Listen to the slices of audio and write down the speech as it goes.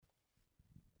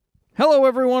Hello,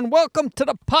 everyone. Welcome to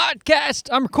the podcast.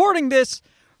 I'm recording this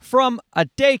from a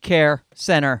daycare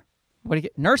center. What do you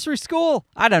get? Nursery school?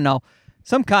 I don't know.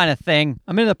 Some kind of thing.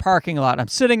 I'm in the parking lot. I'm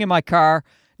sitting in my car,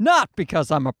 not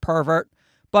because I'm a pervert,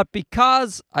 but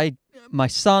because my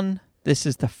son, this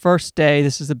is the first day.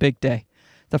 This is a big day.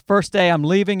 The first day I'm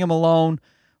leaving him alone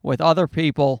with other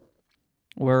people.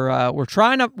 We're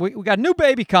trying to, we got a new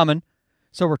baby coming,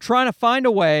 so we're trying to find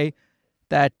a way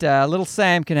that little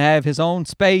Sam can have his own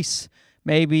space,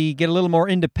 maybe get a little more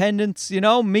independence,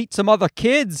 meet some other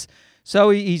kids.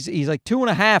 So he's like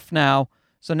 2.5 now,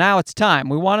 so now it's time.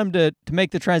 We want him to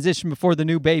make the transition before the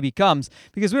new baby comes,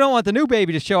 because we don't want the new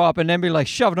baby to show up and then be like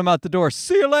shoving him out the door.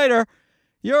 See you later.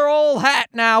 Your old hat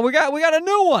now. We got a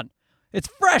new one. It's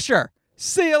fresher.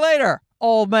 See you later,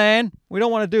 old man. We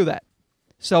don't want to do that.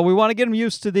 So we want to get him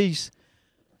used to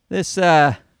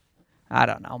I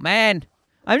don't know, man.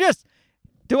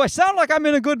 Do I sound like I'm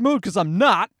in a good mood? Because I'm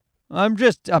not. I'm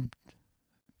just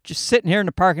sitting here in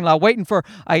the parking lot waiting for,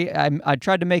 I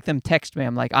tried to make them text me.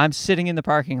 I'm like, I'm sitting in the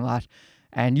parking lot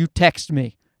and you text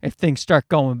me if things start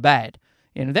going bad.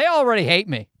 They already hate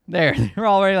me. They're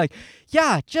already like,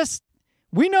 yeah,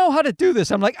 we know how to do this.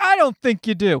 I'm like, I don't think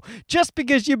you do. Just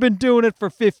because you've been doing it for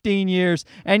 15 years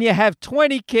and you have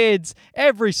 20 kids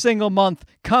every single month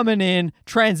coming in,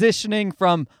 transitioning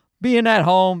from being at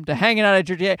home to hanging out at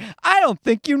your day, I don't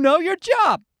think you know your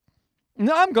job.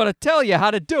 No, I'm going to tell you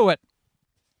how to do it.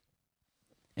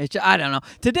 I don't know.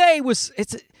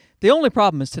 The only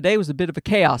problem is today was a bit of a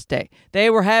chaos day. They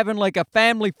were having like a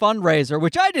family fundraiser,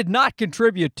 which I did not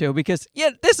contribute to because,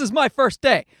 this is my first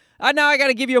day. Now I got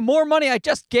to give you more money. I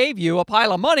just gave you a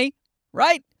pile of money,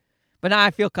 right? But now I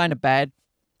feel kind of bad.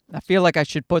 I feel like I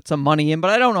should put some money in,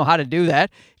 but I don't know how to do that.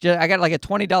 I got like a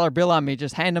 $20 bill on me.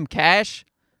 Just hand them cash.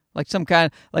 Like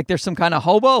there's some kind of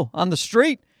hobo on the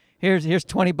street. Here's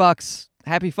 $20.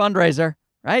 Happy fundraiser,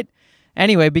 right?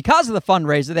 Anyway, because of the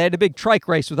fundraiser, they had a big trike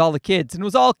race with all the kids, and it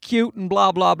was all cute and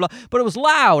blah, blah, blah, but it was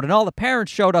loud, and all the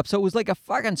parents showed up, so it was like a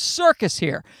fucking circus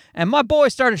here. And my boy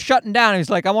started shutting down, and he's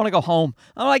like, I want to go home.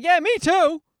 I'm like, yeah, me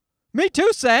too. Me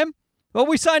too, Sam. Well,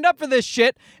 we signed up for this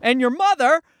shit, and your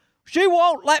mother, she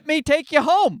won't let me take you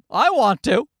home. I want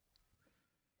to.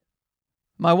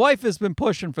 My wife has been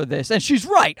pushing for this, and she's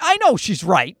right. I know she's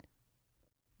right.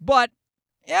 But,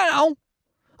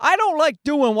 I don't like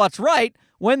doing what's right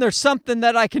when there's something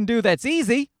that I can do that's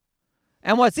easy.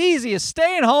 And what's easy is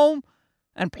staying home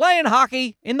and playing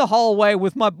hockey in the hallway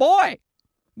with my boy.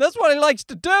 That's what he likes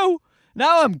to do.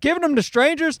 Now I'm giving him to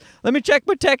strangers. Let me check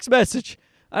my text message.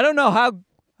 I don't know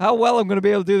how well I'm going to be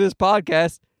able to do this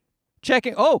podcast.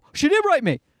 Checking. Oh, she did write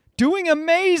me. Doing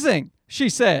amazing, she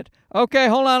said. Okay,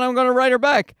 hold on. I'm going to write her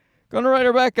back.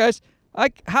 Guys.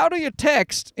 How do you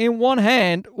text in one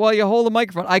hand while you hold the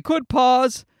microphone? I could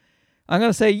pause. I'm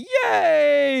going to say,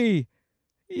 yay!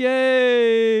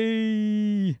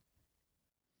 Yay!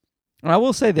 And I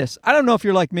will say this. I don't know if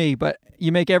you're like me, but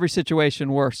you make every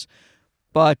situation worse.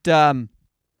 But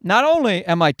not only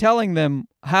am I telling them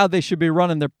how they should be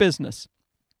running their business,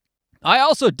 I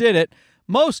also did it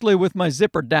mostly with my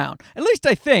zipper down. At least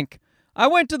I think. I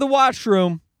went to the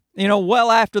washroom,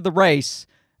 well after the race,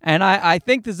 and I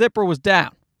think the zipper was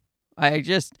down. Now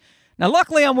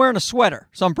luckily I'm wearing a sweater,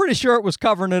 so I'm pretty sure it was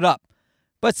covering it up.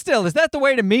 But still, is that the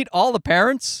way to meet all the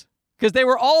parents? Because they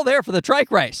were all there for the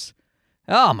trike race.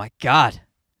 Oh my God.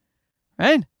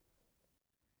 Right?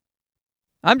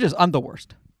 I'm the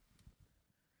worst.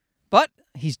 But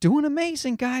he's doing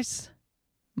amazing, guys.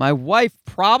 My wife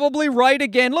probably right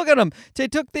again. Look at him. They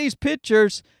took these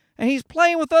pictures and he's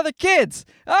playing with other kids.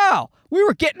 Oh, we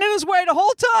were getting in his way the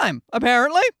whole time,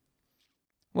 apparently.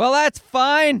 Well, that's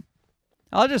fine.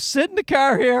 I'll just sit in the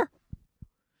car here.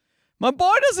 My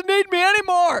boy doesn't need me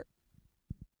anymore.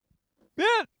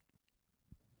 Yeah.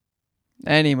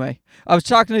 Anyway, I was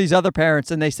talking to these other parents,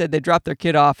 and they said they dropped their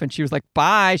kid off, and she was like,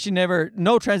 bye.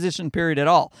 No transition period at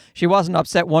all. She wasn't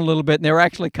upset one little bit, and they were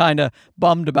actually kind of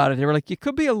bummed about it. They were like, you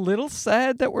could be a little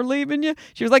sad that we're leaving you.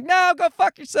 She was like, no, go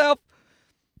fuck yourself.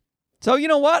 So you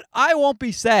know what? I won't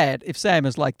be sad if Sam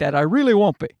is like that. I really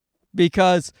won't be,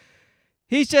 because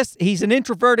he's an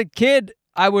introverted kid.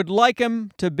 I would like him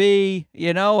to be,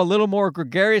 a little more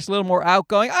gregarious, a little more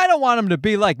outgoing. I don't want him to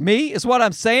be like me, is what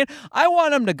I'm saying. I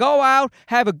want him to go out,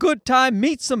 have a good time,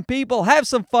 meet some people, have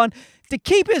some fun, to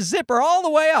keep his zipper all the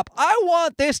way up. I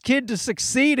want this kid to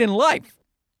succeed in life.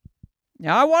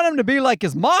 Now, I want him to be like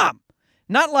his mom,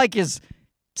 not like his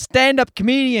stand-up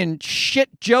comedian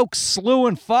shit joke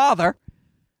slewing father,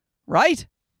 right?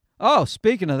 Oh,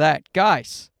 speaking of that,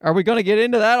 guys, are we going to get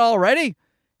into that already?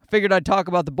 Figured I'd talk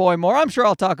about the boy more. I'm sure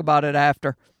I'll talk about it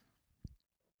after.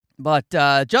 But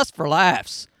just for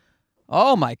laughs,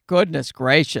 Oh my goodness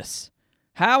gracious.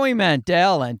 Howie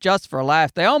Mandel and Just for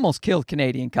Laughs, they almost killed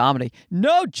Canadian comedy.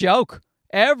 No joke.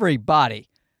 Everybody.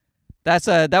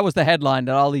 That was the headline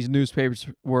that all these newspapers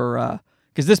were,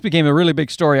 because this became a really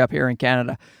big story up here in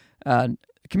Canada.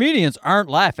 Comedians aren't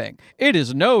laughing. It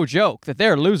is no joke that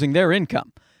they're losing their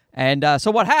income. And so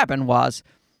what happened was,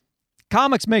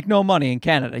 comics make no money in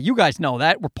Canada. You guys know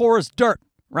that. We're poor as dirt,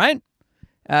 right?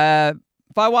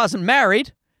 If I wasn't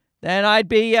married, then I'd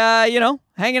be,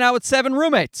 hanging out with 7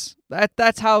 roommates.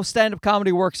 That's how stand-up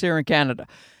comedy works here in Canada.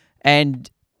 And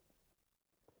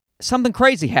something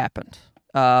crazy happened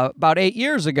about 8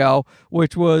 years ago,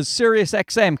 which was Sirius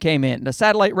XM came in, the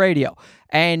satellite radio.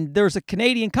 And there's a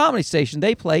Canadian comedy station.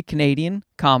 They play Canadian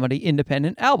comedy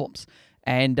independent albums.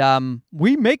 And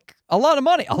we make a lot of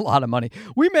money.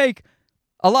 We make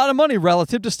a lot of money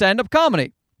relative to stand-up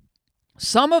comedy.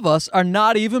 Some of us are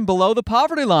not even below the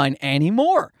poverty line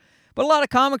anymore. But a lot of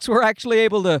comics were actually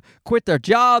able to quit their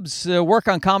jobs, work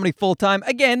on comedy full-time.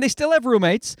 Again, they still have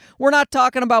roommates. We're not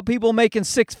talking about people making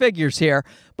 6 figures here,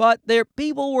 but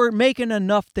people were making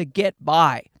enough to get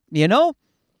by, you know?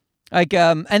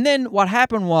 And then what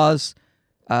happened was,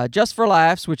 Just for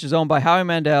Laughs, which is owned by Howie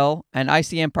Mandel and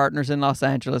ICM Partners in Los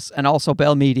Angeles, and also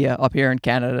Bell Media up here in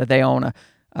Canada. They own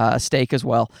a stake as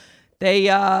well. They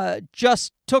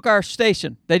just took our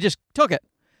station. They just took it.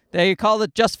 They called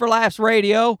it Just for Laughs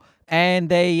Radio, and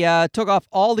they took off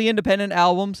all the independent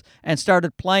albums and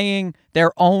started playing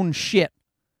their own shit,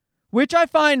 which I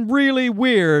find really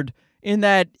weird in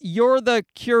that you're the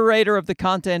curator of the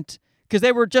content, because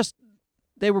they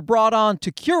were brought on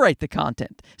to curate the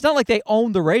content. It's not like they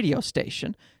own the radio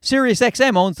station. Sirius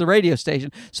XM owns the radio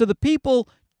station. So the people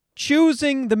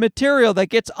choosing the material that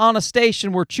gets on a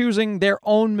station were choosing their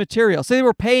own material. So they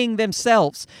were paying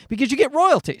themselves, because you get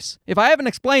royalties. If I haven't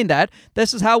explained that,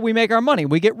 this is how we make our money.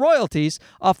 We get royalties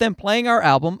off them playing our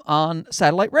album on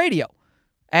satellite radio.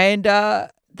 And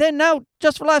then now,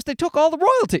 Just for Laughs, they took all the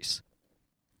royalties.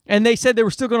 And they said they were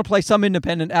still going to play some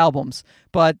independent albums,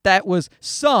 but that was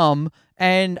some.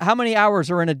 And how many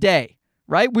hours are in a day,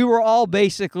 right? We all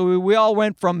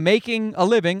went from making a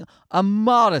living, a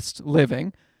modest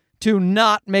living, to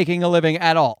not making a living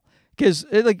at all. Because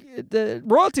the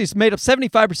royalties made up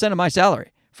 75% of my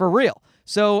salary, for real.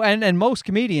 So, and most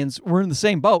comedians were in the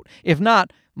same boat. If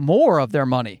not, more of their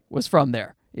money was from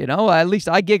there. You know, at least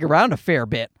I gig around a fair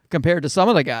bit compared to some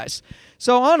of the guys.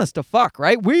 So honest to fuck,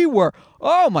 right? We were,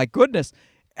 oh my goodness.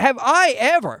 Have I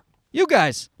ever... You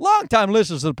guys, long-time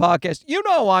listeners to the podcast, you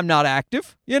know I'm not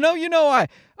active. You know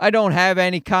I don't have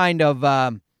any kind of,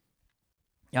 I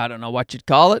don't know what you'd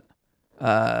call it,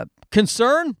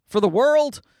 concern for the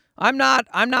world. I'm not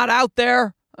out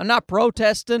there. I'm not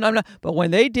protesting. But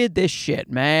when they did this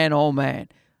shit, man,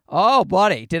 oh,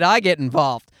 buddy, did I get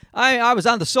involved. I was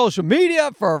on the social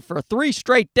media for 3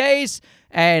 straight days,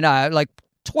 and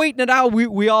tweeting it out.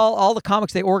 We all the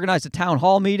comics, they organized a town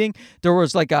hall meeting. There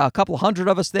was like a couple hundred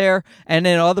of us there, and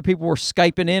then other people were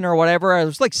Skyping in or whatever. There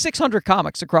was like 600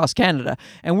 comics across Canada,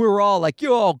 and we were all like,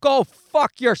 yo, go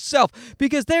fuck yourself,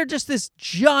 because they're just this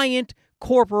giant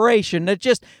corporation that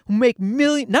just make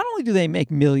not only do they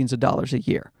make millions of dollars a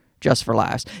year, Just for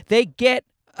Laughs, they get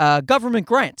government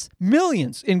grants,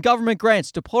 millions in government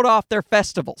grants to put off their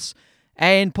festivals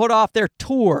and put off their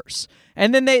tours.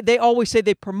 And then they always say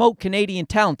they promote Canadian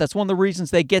talent. That's one of the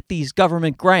reasons they get these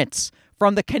government grants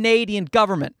from the Canadian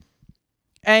government.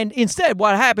 And instead,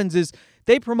 what happens is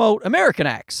they promote American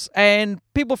acts and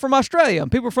people from Australia and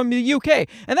people from the UK.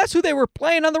 And that's who they were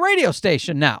playing on the radio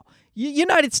station now.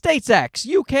 United States acts,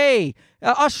 UK,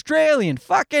 Australian,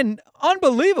 fucking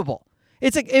unbelievable.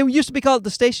 It's like, the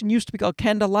station used to be called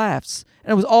Canada Laughs.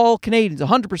 And it was all Canadians,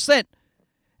 100%.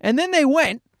 And then they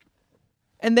went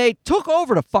and they took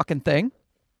over the fucking thing.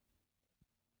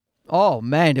 Oh,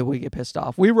 man, did we get pissed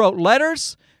off. We wrote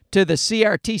letters to the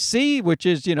CRTC, which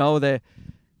is, the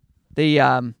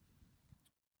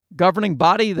governing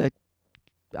body,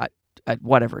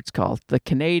 whatever it's called, the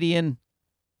Canadian,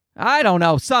 I don't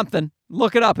know, something.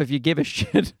 Look it up if you give a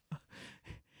shit.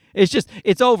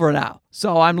 It's over now,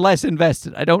 so I'm less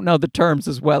invested. I don't know the terms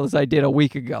as well as I did a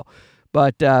week ago.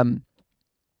 But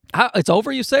it's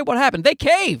over, you say? What happened? They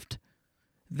caved.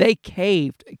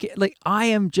 Like, I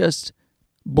am just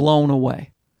blown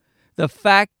away. The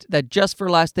fact that Just for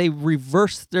Laughs, they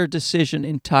reversed their decision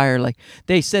entirely.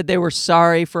 They said they were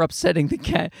sorry for upsetting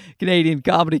the Canadian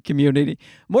comedy community.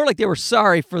 More like they were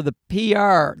sorry for the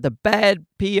PR, the bad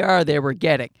PR they were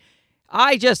getting.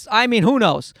 Who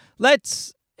knows?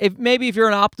 If you're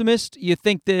an optimist, you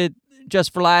think that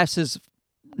Just for Laughs is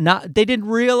not, they didn't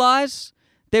realize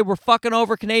they were fucking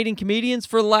over Canadian comedians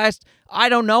for the last, I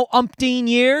don't know, umpteen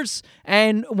years.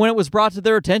 And when it was brought to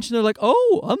their attention, they're like,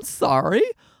 oh, I'm sorry.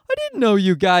 I didn't know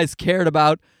you guys cared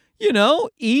about,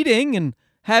 eating and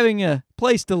having a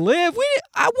place to live.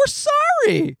 We're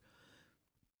sorry.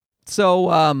 So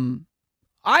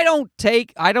I don't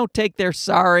take their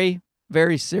sorry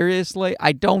very seriously.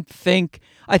 I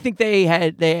think they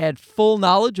had full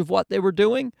knowledge of what they were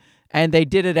doing, and they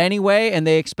did it anyway, and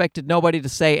they expected nobody to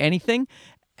say anything.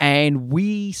 And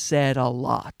we said a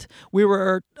lot. We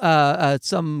were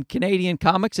some Canadian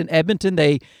comics in Edmonton.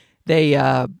 They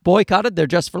boycotted their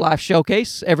Just for Laughs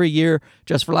showcase. Every year,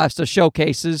 Just for Laughs does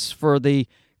showcases for the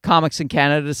comics in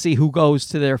Canada to see who goes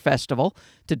to their festival,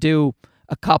 to do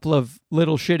a couple of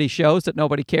little shitty shows that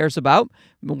nobody cares about,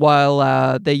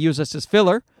 while they use us as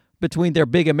filler between their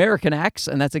big American acts,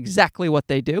 and that's exactly what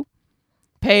they do.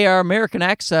 Pay our American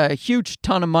acts a huge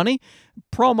ton of money,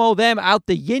 promo them out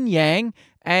the yin-yang,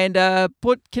 and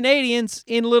put Canadians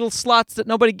in little slots that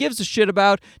nobody gives a shit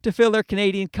about to fill their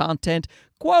Canadian content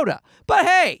quota. But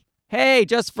hey,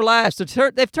 Just for Laughs,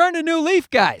 they've turned a new leaf,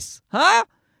 guys. Huh?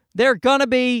 They're gonna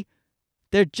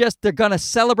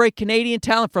celebrate Canadian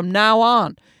talent from now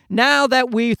on. Now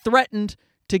that we threatened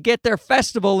to get their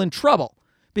festival in trouble,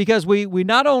 because we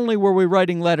not only were we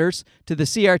writing letters to the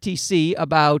CRTC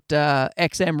about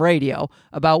XM radio,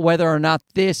 about whether or not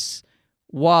this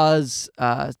was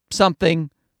something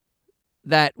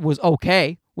that was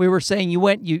okay. We were saying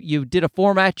you did a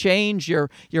format change. You're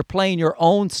playing your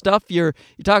own stuff. You're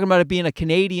talking about it being a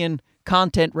Canadian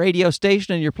content radio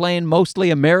station, and you're playing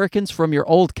mostly Americans from your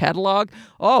old catalog.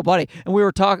 Oh, buddy. And we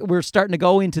were starting to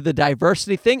go into the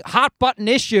diversity thing. Hot button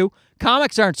issue.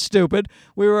 Comics aren't stupid.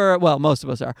 Most of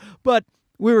us are. But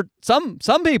some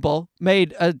people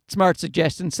made a smart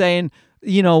suggestion saying,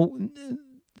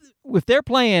 if they're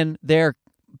playing their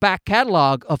back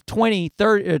catalog of 20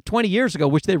 years ago,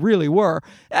 which they really were,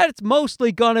 and it's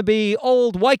mostly going to be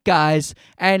old white guys,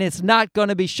 and it's not going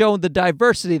to be showing the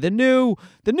diversity, the new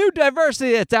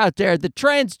diversity that's out there, the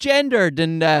transgendered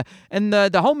and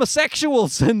the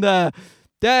homosexuals and the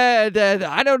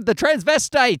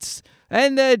transvestites,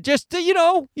 and you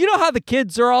know how the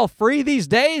kids are all free these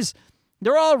days.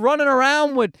 They're all running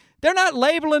around they're not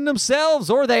labeling themselves,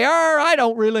 or they are. I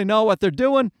don't really know what they're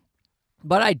doing.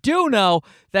 But I do know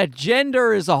that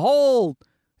gender is a whole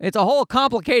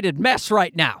complicated mess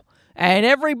right now. And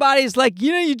everybody's like,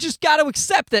 you just got to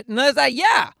accept it. And I was like,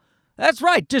 yeah, that's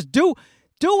right. Just do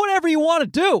whatever you want to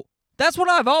do. That's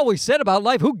what I've always said about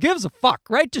life. Who gives a fuck,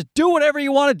 right? Just do whatever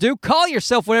you want to do. Call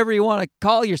yourself whatever you want to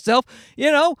call yourself.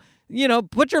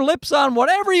 Put your lips on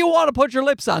whatever you want to put your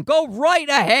lips on. Go right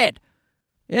ahead.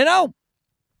 I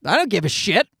don't give a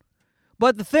shit.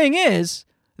 But the thing is,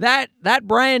 that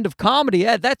brand of comedy,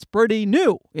 that's pretty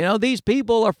new. These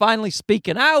people are finally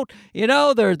speaking out.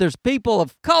 There's people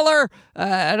of color.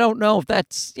 I don't know if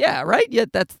that's, right? Yeah,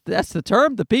 that's the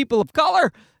term, the people of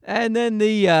color. And then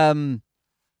the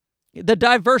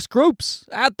diverse groups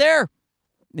out there,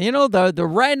 the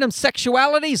random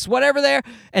sexualities, whatever there.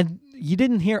 And you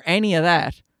didn't hear any of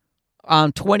that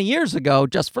on 20 years ago,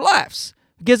 Just for Laughs,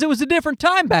 because it was a different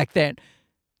time back then.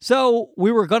 So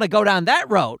we were going to go down that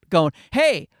road going,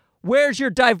 hey, where's your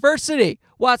diversity?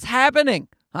 What's happening?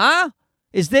 Huh?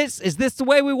 Is this the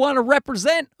way we want to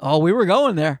represent? Oh, we were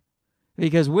going there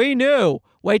because we knew.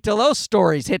 Wait till those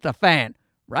stories hit the fan,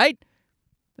 right?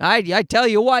 I tell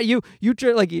you what, you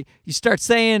start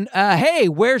saying, hey,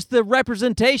 where's the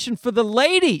representation for the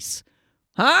ladies?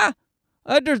 Huh?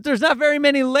 There's not very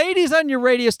many ladies on your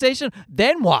radio station.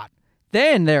 Then what?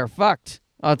 Then they're fucked.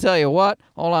 I'll tell you what.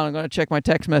 Hold on, I'm going to check my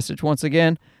text message once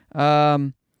again.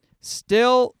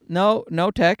 Still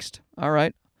no text. All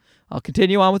right. I'll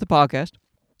continue on with the podcast.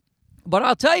 But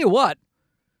I'll tell you what.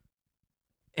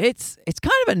 It's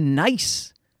kind of a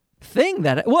nice thing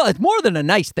it's more than a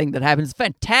nice thing that happens. It's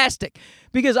fantastic.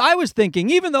 Because I was thinking,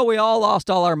 even though we all lost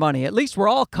all our money, at least we're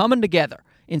all coming together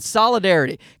in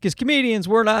solidarity. Because comedians,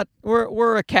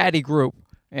 we're a catty group.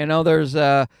 There's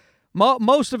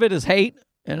most of it is hate.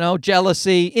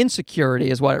 Jealousy,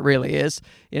 insecurity is what it really is.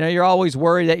 You're always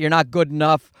worried that you're not good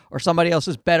enough or somebody else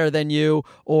is better than you.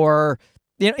 Or,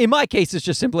 in my case, it's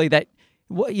just simply that,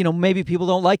 maybe people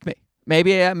don't like me.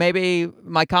 Maybe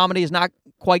my comedy is not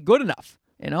quite good enough.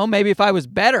 Maybe if I was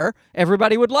better,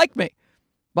 everybody would like me.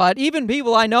 But even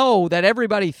people I know that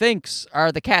everybody thinks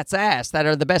are the cat's ass, that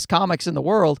are the best comics in the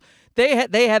world, they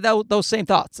have those same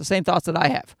thoughts, the same thoughts that I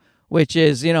have, which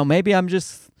is, maybe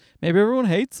everyone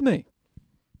hates me.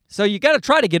 So you got to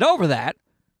try to get over that,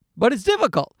 but it's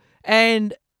difficult.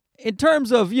 And in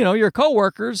terms of, your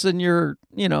coworkers and your,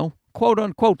 quote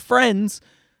unquote friends,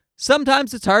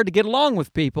 sometimes it's hard to get along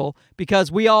with people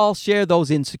because we all share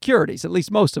those insecurities. At least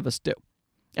most of us do.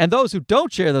 And those who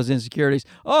don't share those insecurities,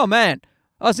 oh man,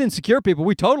 us insecure people,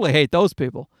 we totally hate those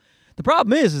people. The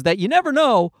problem is that you never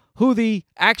know who the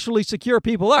actually secure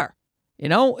people are. You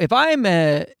know, if I'm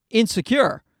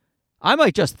insecure, I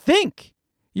might just think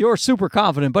you're super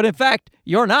confident, but in fact,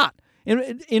 you're not.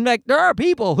 In fact, there are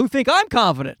people who think I'm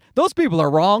confident. Those people are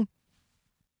wrong.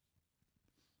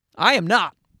 I am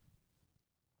not.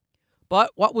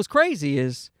 But what was crazy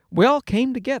is we all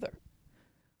came together.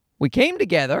 We came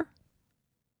together.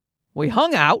 We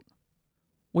hung out.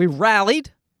 We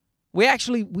rallied. We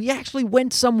actually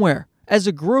went somewhere as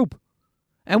a group.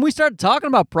 And we started talking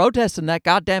about protesting that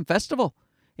goddamn festival.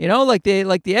 You know, like the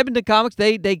Edmonton Comics,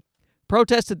 they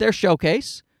protested their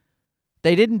showcase.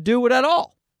 They didn't do it at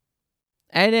all.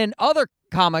 And then other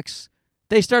comics,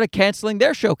 they started canceling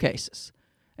their showcases.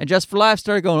 And Just for Laughs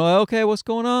started going, oh, okay, what's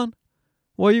going on?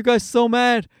 Why are you guys so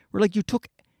mad? We're like, you took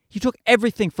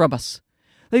everything from us.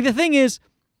 Like, the thing is,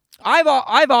 I've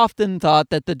often thought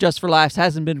that the Just for Laughs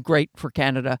hasn't been great for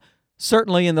Canada,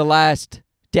 certainly in the last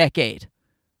decade.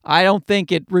 I don't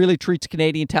think it really treats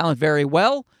Canadian talent very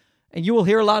well, and you will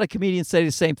hear a lot of comedians say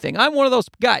the same thing. I'm one of those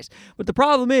guys. But the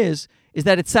problem is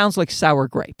that it sounds like sour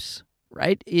grapes,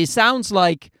 right? It sounds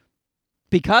like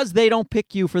because they don't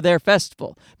pick you for their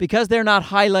festival, because they're not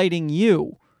highlighting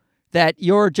you, that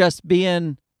you're just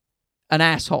being an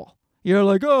asshole. You're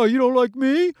like, oh, you don't like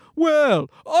me? Well,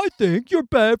 I think you're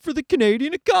bad for the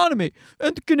Canadian economy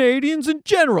and the Canadians in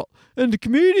general. And the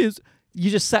comedians,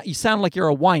 you sound like you're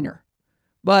a whiner.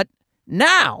 But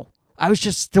now, I was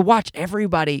just to watch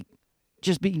everybody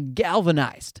just being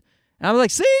galvanized. And I was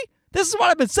like, see, this is what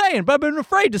I've been saying, but I've been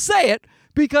afraid to say it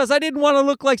because I didn't want to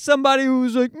look like somebody who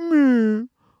was like, meh,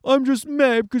 I'm just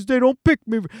mad because they don't pick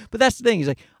me. But that's the thing. He's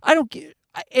like, I don't get.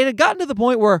 It had gotten to the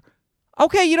point where,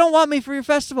 okay, you don't want me for your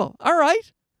festival. All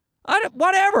right.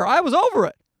 Whatever. I was over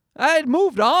it. I had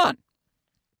moved on.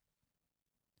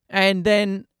 And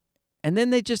then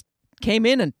they just came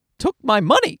in and took my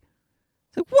money.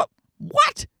 It's like, what?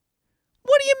 What?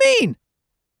 What do you mean?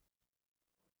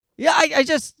 Yeah,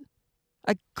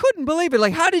 I couldn't believe it.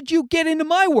 Like, how did you get into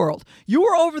my world? You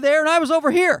were over there and I was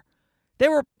over here.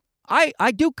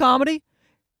 I do comedy.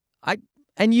 I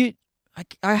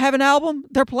have an album.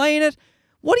 They're playing it.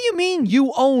 What do you mean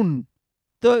you own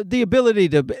the ability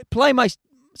to play my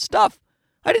stuff?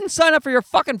 I didn't sign up for your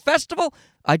fucking festival.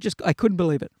 I couldn't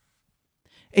believe it.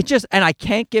 And I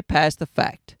can't get past the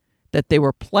fact that they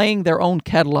were playing their own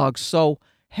catalog so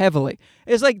heavily.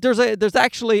 It's like there's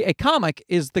actually a comic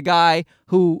is the guy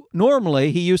who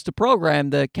normally he used to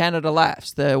program the Canada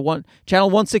Laughs, channel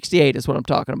 168 is what I'm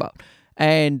talking about.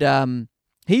 And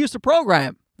he used to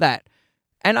program that.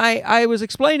 And I was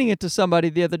explaining it to somebody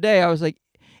the other day. I was like,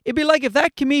 it'd be like if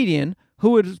that comedian who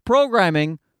was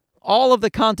programming all of the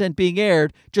content being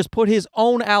aired just put his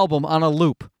own album on a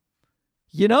loop.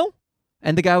 You know?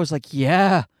 And the guy was like,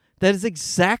 yeah, that is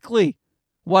exactly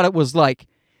what it was like.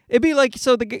 It'd be like,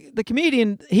 so the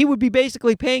comedian, he would be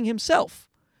basically paying himself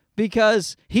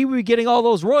because he would be getting all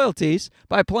those royalties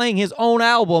by playing his own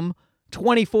album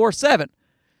 24/7.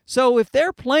 So if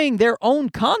they're playing their own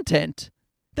content,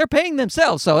 they're paying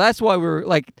themselves. So that's why we're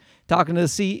like talking to the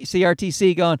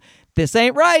CRTC going, this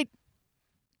ain't right.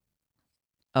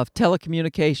 Of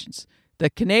telecommunications. The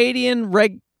Canadian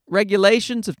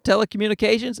regulations of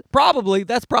telecommunications,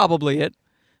 that's probably it.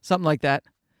 Something like that.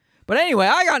 But anyway,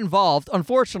 I got involved.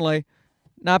 Unfortunately,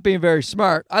 not being very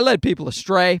smart, I led people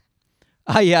astray.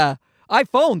 I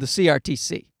phoned the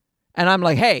CRTC, and I'm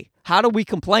like, hey, how do we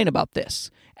complain about this?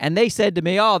 And they said to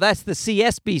me, oh, that's the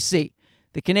CSBC,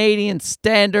 the Canadian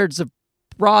Standards of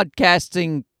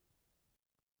Broadcasting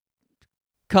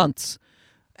cunts.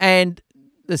 And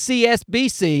the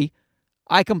CSBC,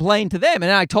 I complained to them,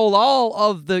 and I told all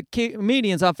of the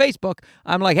comedians on Facebook,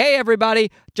 I'm like, hey,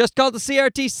 everybody, just called the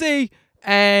CRTC,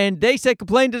 and they said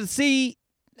complain to the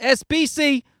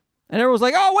CSBC, and everyone was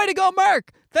like, oh, way to go,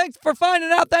 Mark. Thanks for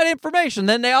finding out that information.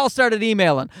 Then they all started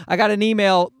emailing. I got an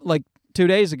email like 2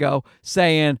 days ago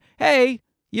saying, hey,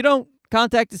 you don't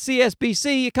contact the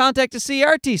CSBC, you contact the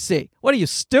CRTC. What are you,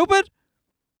 stupid?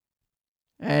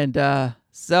 And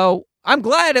so I'm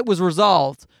glad it was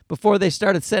resolved before they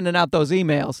started sending out those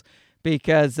emails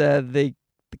because the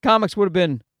comics would have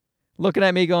been looking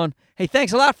at me going, hey,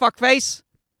 thanks a lot, fuckface.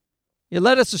 You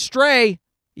led us astray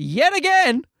yet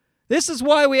again. This is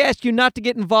why we ask you not to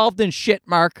get involved in shit,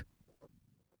 Mark.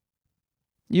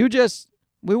 We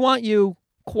want you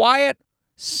quiet,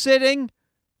 sitting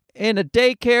in a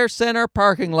daycare center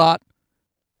parking lot,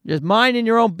 just minding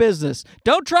your own business.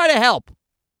 Don't try to help.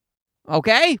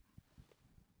 Okay?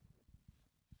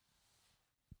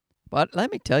 But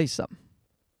let me tell you something.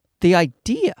 The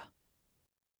idea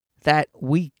that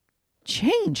we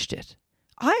changed it,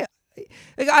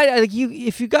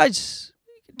 if you guys,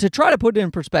 to try to put it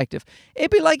in perspective, it'd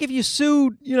be like if you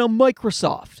sued,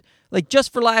 Microsoft. Like,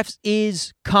 Just for Laughs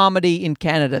is comedy in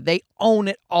Canada. They own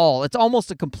it all. It's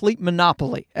almost a complete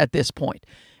monopoly at this point.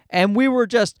 And we were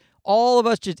just, all of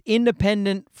us just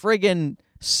independent friggin'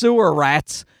 sewer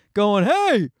rats going,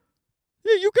 hey,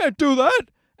 yeah, you can't do that.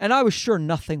 And I was sure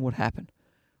nothing would happen.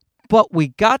 But we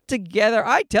got together.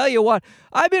 I tell you what,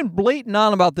 I've been bleating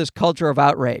on about this culture of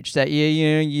outrage, that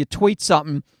you tweet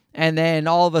something and then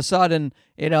all of a sudden,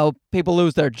 people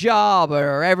lose their job,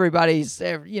 or everybody's,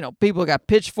 people got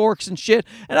pitchforks and shit.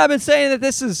 And I've been saying that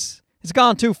it's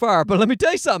gone too far. But let me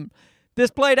tell you something. This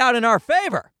played out in our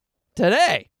favor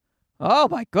today. Oh,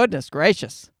 my goodness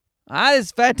gracious. This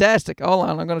is fantastic. Hold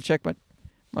on, I'm going to check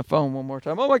my phone one more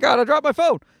time. Oh, my God, I dropped my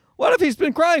phone. What if he's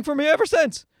been crying for me ever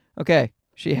since? Okay,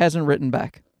 she hasn't written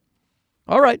back.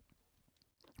 All right.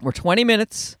 We're 20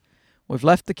 minutes. We've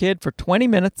left the kid for 20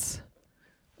 minutes.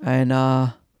 And,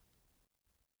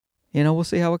 we'll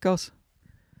see how it goes.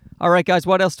 All right, guys,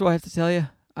 what else do I have to tell you?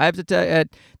 I have to tell you,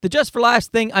 the Just for Laughs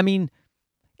thing, I mean,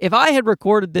 if I had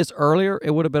recorded this earlier,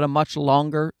 it would have been a much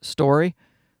longer story.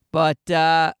 But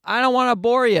I don't want to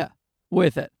bore you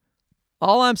with it.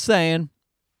 All I'm saying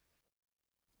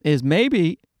is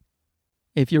maybe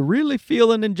if you really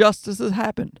feel an injustice has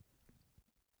happened,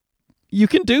 you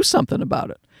can do something about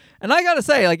it. And I got to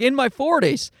say, like, in my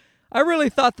 40s, I really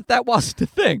thought that wasn't a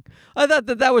thing. I thought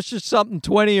that was just something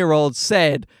 20-year-olds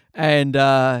said, and,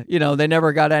 they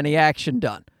never got any action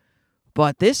done.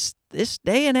 But this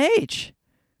day and age,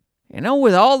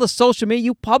 with all the social media,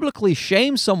 you publicly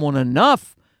shame someone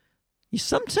enough,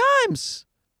 sometimes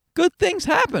good things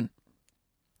happen.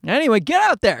 Anyway, get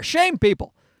out there, shame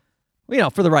people,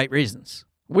 for the right reasons.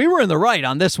 We were in the right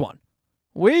on this one.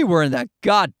 We were in the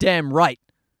goddamn right.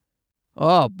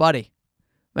 Oh, buddy.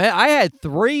 Man, I had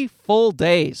 3 full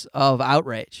days of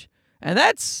outrage, and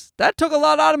that took a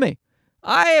lot out of me.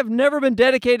 I have never been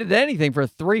dedicated to anything for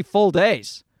 3 full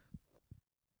days.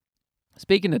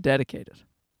 Speaking of dedicated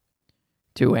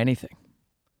to anything,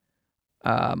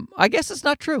 I guess it's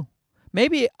not true.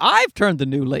 Maybe I've turned the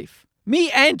new leaf,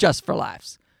 me and Just for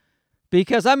Laughs,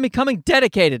 because I'm becoming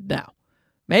dedicated now.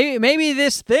 Maybe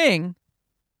this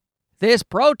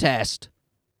protest,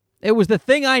 it was the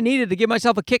thing I needed to give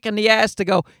myself a kick in the ass to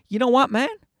go, you know what, man?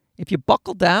 If you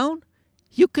buckle down,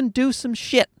 you can do some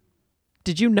shit.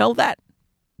 Did you know that?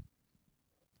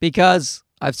 Because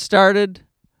I've started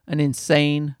an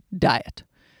insane diet.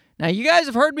 Now, you guys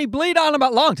have heard me bleed on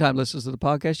about long-time listeners of the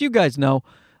podcast. You guys know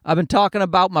I've been talking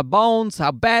about my bones,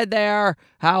 how bad they are,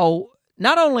 how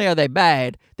not only are they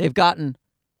bad, they've gotten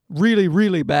really,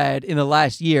 really bad in the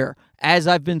last year. As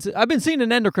I've been seeing an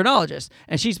endocrinologist,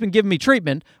 and she's been giving me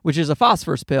treatment, which is a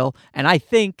phosphorus pill, and I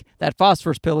think that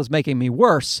phosphorus pill is making me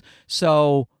worse.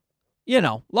 So,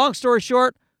 long story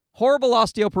short, horrible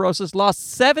osteoporosis,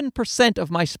 lost 7% of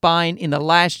my spine in the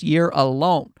last year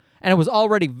alone, and it was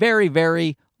already very,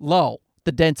 very low,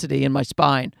 the density in my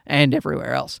spine and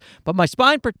everywhere else. But my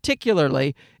spine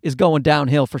particularly is going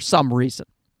downhill for some reason,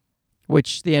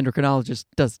 which the endocrinologist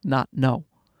does not know.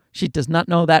 She does not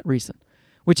know that reason,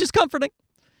 which is comforting.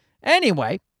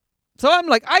 Anyway, so I'm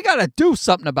like, I got to do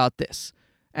something about this.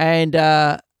 And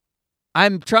I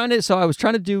was trying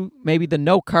to do maybe the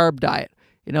no-carb diet,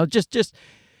 just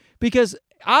because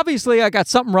obviously I got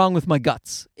something wrong with my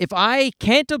guts. If I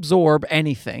can't absorb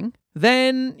anything,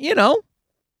 then,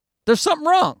 there's something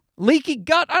wrong. Leaky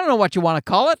gut, I don't know what you want to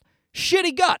call it.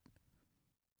 Shitty gut.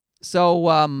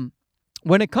 So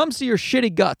when it comes to your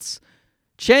shitty guts,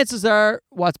 chances are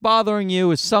what's bothering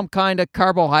you is some kind of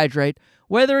carbohydrate,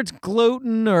 whether it's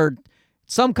gluten or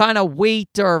some kind of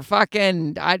wheat or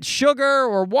fucking sugar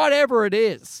or whatever it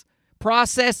is.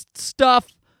 Processed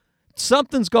stuff,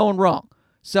 something's going wrong.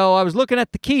 So I was looking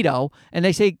at the keto, and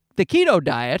they say the keto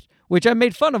diet, which I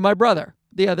made fun of my brother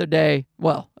the other day.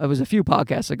 Well, it was a few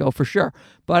podcasts ago for sure.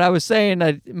 But I was saying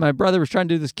that my brother was trying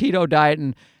to do this keto diet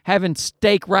and having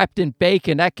steak wrapped in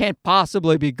bacon. That can't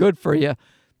possibly be good for you.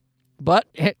 But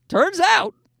it turns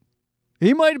out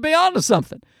he might be onto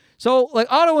something. So, like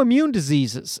autoimmune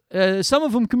diseases, some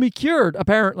of them can be cured,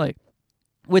 apparently,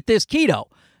 with this keto.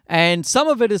 And some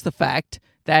of it is the fact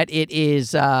that it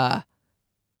is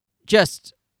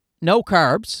just no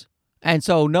carbs, and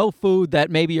so no food that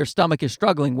maybe your stomach is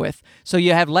struggling with. So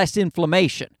you have less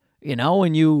inflammation,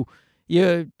 and you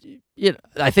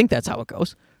I think that's how it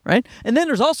goes, right? And then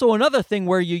there's also another thing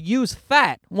where you use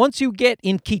fat. Once you get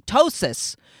in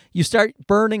ketosis, you start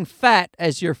burning fat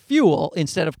as your fuel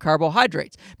instead of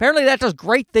carbohydrates. Apparently that does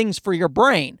great things for your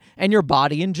brain and your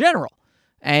body in general.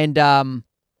 And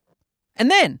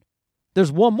then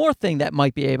there's one more thing that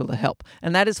might be able to help,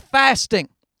 and that is fasting.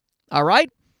 All right?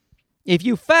 If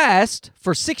you fast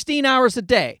for 16 hours a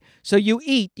day, so you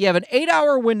have an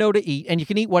 8-hour window to eat, and you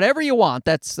can eat whatever you want.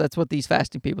 That's what these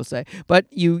fasting people say. But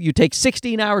you take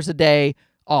 16 hours a day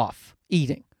off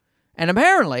eating. And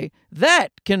apparently that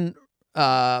can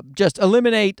just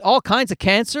eliminate all kinds of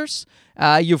cancers.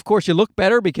 You look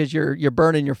better because you're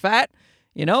burning your fat.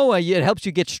 It helps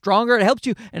you get stronger. It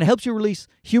helps you release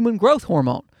human growth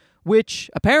hormone, which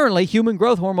apparently human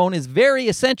growth hormone is very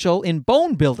essential in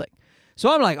bone building.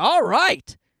 So I'm like, all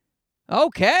right,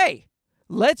 okay,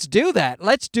 let's do that.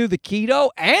 Let's do the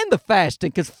keto and the fasting,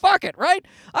 because fuck it, right?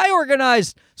 I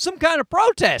organized some kind of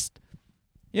protest.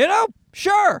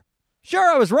 Sure,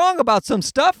 I was wrong about some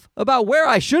stuff, about where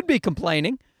I should be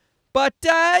complaining, but,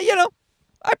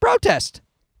 I protest.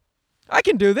 I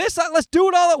can do this. Let's do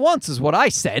it all at once is what I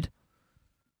said.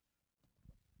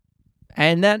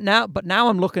 And now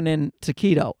I'm looking into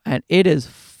keto, and it is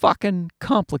fucking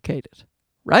complicated,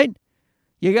 right?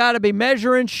 You got to be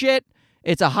measuring shit.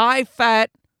 It's a high-fat,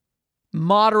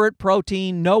 moderate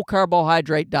protein, no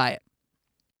carbohydrate diet.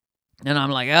 And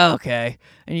I'm like, okay.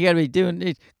 And you got to be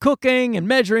doing cooking and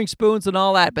measuring spoons and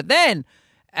all that. But then,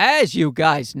 as you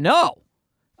guys know,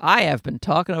 I have been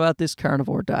talking about this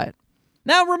carnivore diet.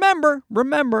 Now, remember,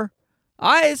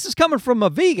 this is coming from a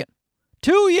vegan.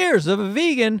 2 years of a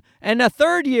vegan and a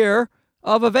third year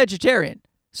of a vegetarian.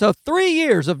 So 3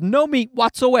 years of no meat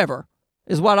whatsoever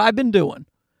is what I've been doing.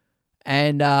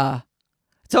 And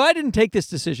so I didn't take this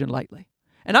decision lightly.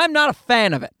 And I'm not a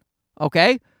fan of it,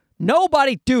 okay?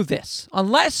 Nobody do this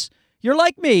unless you're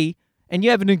like me and you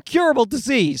have an incurable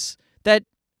disease that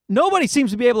nobody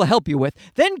seems to be able to help you with.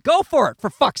 Then go for it,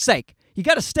 for fuck's sake. You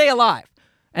got to stay alive.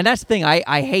 And that's the thing.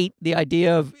 I hate the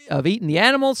idea of eating the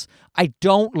animals. I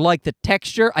don't like the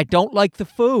texture. I don't like the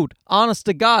food. Honest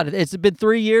to God, it's been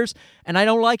 3 years, and I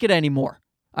don't like it anymore.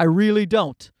 I really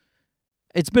don't.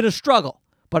 It's been a struggle.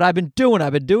 But I've been doing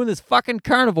this fucking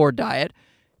carnivore diet,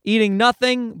 eating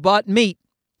nothing but meat,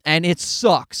 and it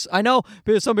sucks. I know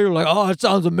because some people are like, oh, it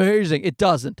sounds amazing. It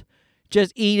doesn't.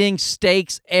 Just eating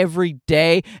steaks every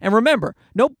day. And remember,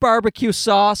 no barbecue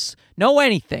sauce, no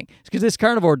anything. Because this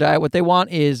carnivore diet, what they want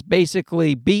is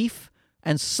basically beef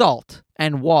and salt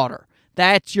and water.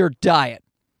 That's your diet.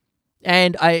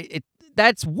 And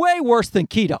that's way worse than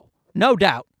keto, no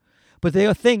doubt. But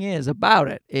the thing is about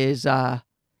it is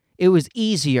it was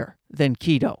easier than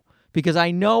keto because I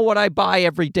know what I buy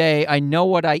every day. I know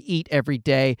what I eat every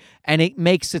day, and it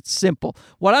makes it simple.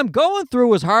 What I'm going through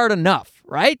was hard enough,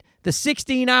 right? The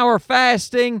 16-hour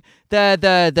fasting,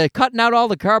 the cutting out all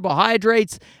the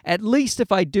carbohydrates. At least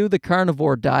if I do the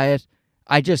carnivore diet,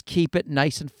 I just keep it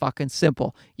nice and fucking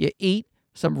simple. You eat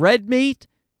some red meat,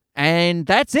 and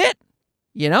that's it,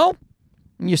 And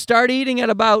you start eating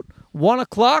at about 1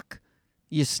 o'clock.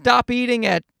 You stop eating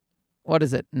at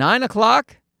 9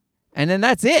 o'clock? And then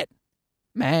that's it,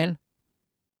 man.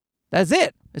 That's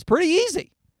it. It's pretty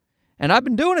easy. And I've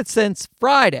been doing it since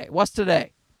Friday. What's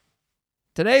today?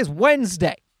 Today is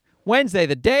Wednesday. Wednesday,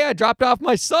 the day I dropped off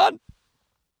my son.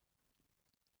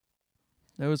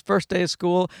 It was first day of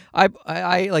school. We have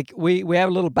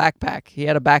a little backpack. He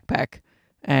had a backpack,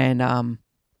 and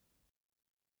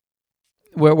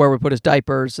where we put his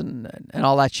diapers and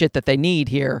all that shit that they need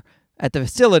here at the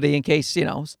facility in case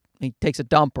he takes a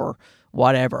dump or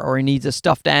whatever, or he needs a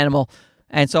stuffed animal.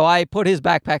 And so I put his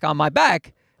backpack on my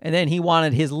back, and then he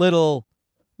wanted his little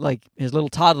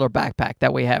toddler backpack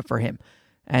that we have for him.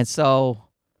 And so,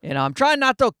 I'm trying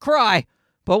not to cry,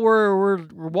 but we're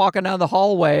walking down the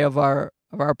hallway of our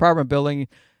apartment building,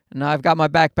 and I've got my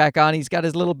backpack on. He's got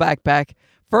his little backpack.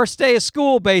 First day of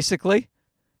school, basically.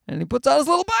 And he puts on his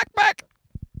little backpack.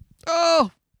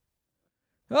 Oh,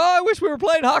 I wish we were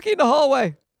playing hockey in the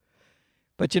hallway.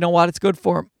 But you know what? It's good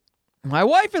for him. My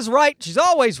wife is right. She's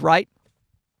always right.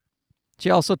 She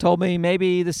also told me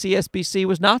maybe the CSBC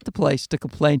was not the place to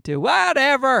complain to.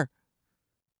 Whatever.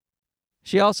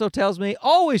 She also tells me,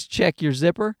 always check your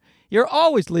zipper. You're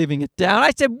always leaving it down. I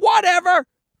said, whatever.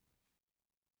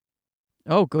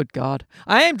 Oh, good God.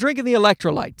 I am drinking the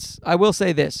electrolytes. I will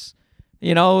say this.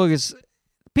 Because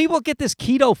people get this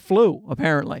keto flu,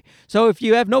 apparently. So if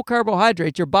you have no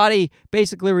carbohydrates, your body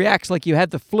basically reacts like you had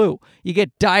the flu. You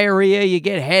get diarrhea, you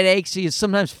get headaches, you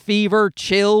sometimes fever,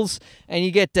 chills, and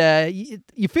you get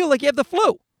you feel like you have the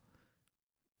flu.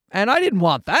 And I didn't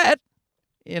want that,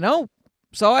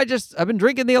 So I've been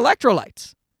drinking the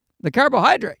electrolytes, the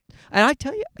carbohydrate. And I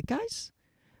tell you, guys,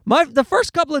 the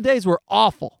first couple of days were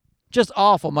awful. Just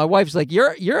awful. My wife's like,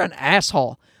 you're an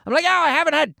asshole. I'm like, oh, I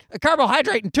haven't had a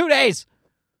carbohydrate in 2 days.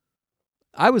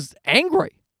 I was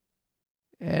angry.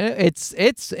 It's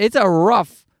a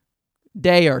rough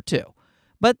day or two.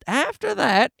 But after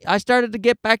that, I started to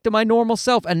get back to my normal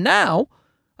self. And now,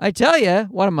 I tell you,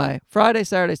 what am I? Friday,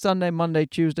 Saturday, Sunday, Monday,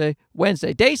 Tuesday,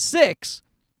 Wednesday. Day 6.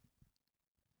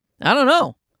 I don't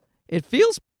know. It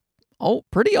feels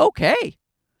pretty okay.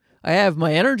 I have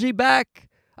my energy back.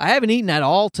 I haven't eaten at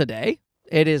all today.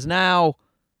 It is now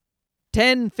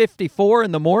 10:54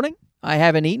 in the morning. I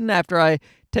haven't eaten after I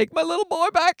take my little boy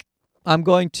back. I'm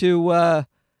going to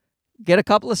get a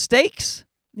couple of steaks,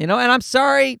 and I'm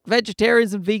sorry,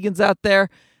 vegetarians and vegans out there.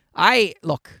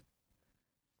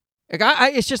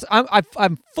 It's just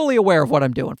I'm fully aware of what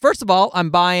I'm doing. First of all, I'm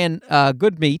buying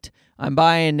good meat. I'm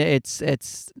buying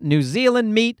it's New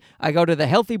Zealand meat. I go to the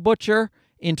Healthy Butcher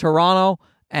in Toronto,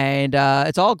 and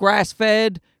it's all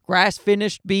grass-fed,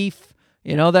 grass-finished beef.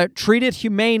 They're treated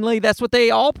humanely. That's what they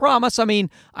all promise. I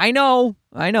mean, I know.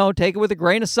 Take it with a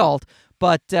grain of salt.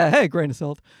 But, hey, grain of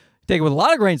salt. Take it with a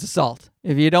lot of grains of salt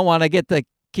if you don't want to get the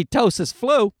ketosis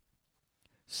flu.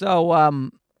 So,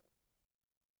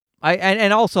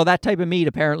 and also that type of meat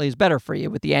apparently is better for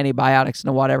you with the antibiotics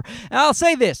and whatever. And I'll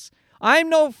say this. I'm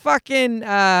no fucking,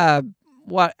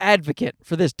 advocate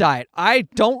for this diet. I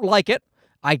don't like it.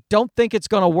 I don't think it's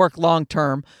going to work long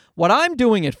term. What I'm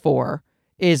doing it for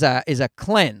is a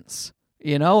cleanse,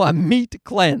 a meat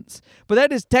cleanse. But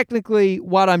that is technically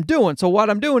what I'm doing. So what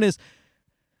I'm doing is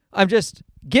I'm just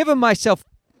giving myself,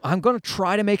 I'm going to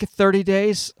try to make it 30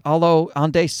 days, although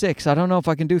on day 6, I don't know if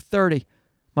I can do 30.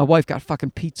 My wife got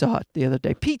fucking Pizza Hut the other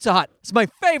day. Pizza Hut is my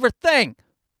favorite thing.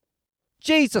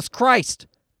 Jesus Christ.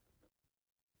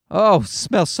 Oh,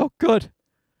 smells so good.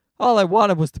 All I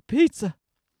wanted was the pizza.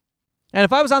 And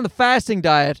if I was on the fasting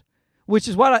diet, which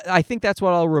is what I think that's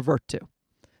what I'll revert to.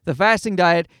 The fasting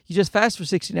diet, you just fast for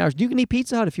 16 hours. You can eat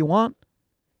Pizza Hut if you want.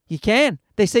 You can.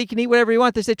 They say you can eat whatever you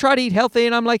want. They say try to eat healthy,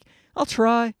 and I'm like, I'll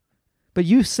try. But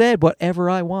you said whatever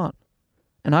I want,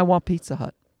 and I want Pizza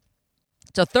Hut.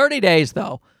 So 30 days,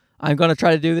 though, I'm going to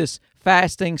try to do this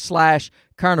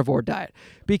fasting/carnivore diet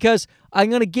because I'm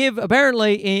going to give,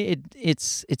 apparently,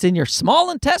 it's in your small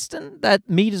intestine that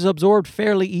meat is absorbed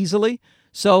fairly easily.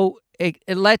 So it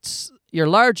lets your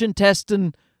large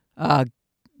intestine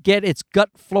get its gut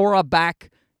flora back,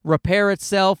 repair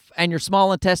itself, and your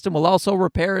small intestine will also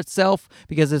repair itself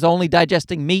because it's only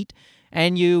digesting meat,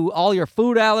 and all your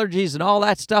food allergies and all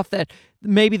that stuff, that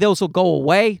maybe those will go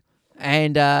away,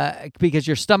 and because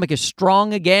your stomach is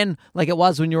strong again like it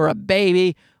was when you were a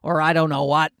baby, or I don't know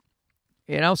what,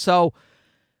 so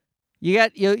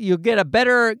you get a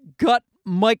better gut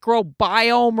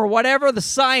microbiome or whatever the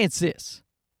science is.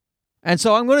 And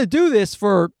so I'm going to do this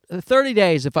for 30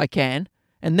 days if I can,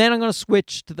 and then I'm going to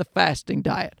switch to the fasting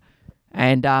diet.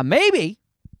 And maybe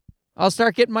I'll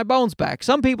start getting my bones back.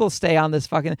 Some people stay on this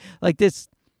fucking, like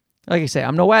I say,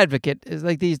 I'm no advocate. It's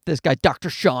like this guy,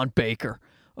 Dr. Sean Baker.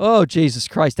 Oh, Jesus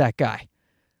Christ, that guy.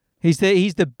 He's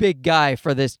the big guy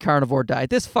for this carnivore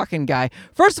diet. This fucking guy.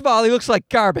 First of all, he looks like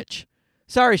garbage.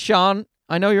 Sorry, Sean.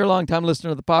 I know you're a long-time listener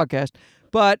to the podcast,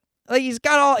 but he's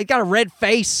got a red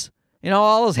face.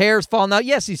 All his hair's falling out.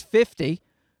 Yes, he's 50,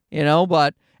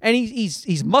 but and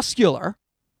he's muscular,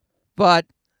 but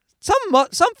some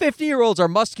 50-year-olds are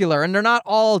muscular, and they're not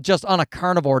all just on a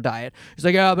carnivore diet. He's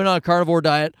like, yeah, I've been on a carnivore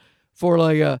diet for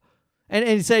and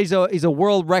he says he's a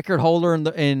world record holder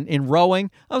in rowing.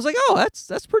 I was like, oh,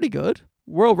 that's pretty good.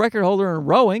 World record holder in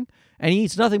rowing, and he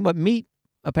eats nothing but meat,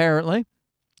 apparently,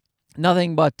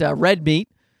 nothing but red meat.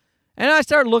 And I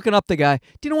started looking up the guy.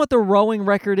 Do you know what the rowing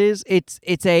record is? It's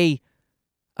a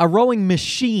rowing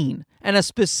machine and a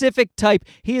specific type.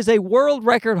 He is a world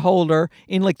record holder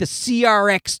in like the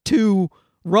CRX2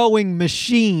 rowing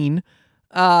machine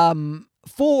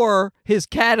for his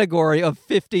category of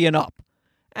 50 and up.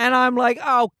 And I'm like,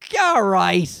 oh, all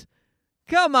right.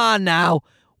 Come on now.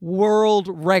 World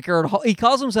record. He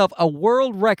calls himself a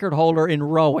world record holder in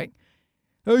rowing.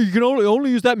 Oh, you can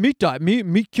only use that meat diet.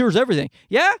 Meat cures everything.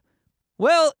 Yeah?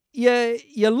 Well,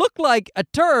 you look like a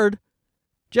turd,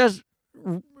 just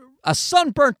a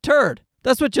sunburnt turd.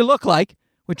 That's what you look like,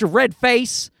 with your red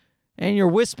face and your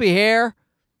wispy hair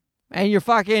and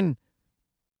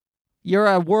you're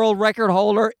a world record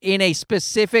holder in a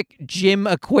specific gym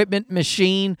equipment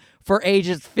machine for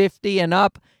ages 50 and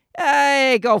up.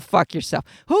 Hey, go fuck yourself.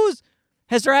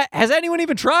 Has anyone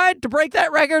even tried to break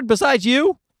that record besides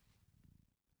you?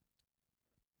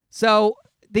 So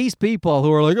these people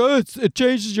who are like, oh, it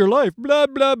changes your life, blah,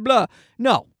 blah, blah.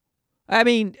 No. I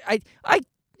mean,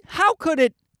 how could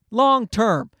it long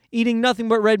term, eating nothing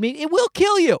but red meat, it will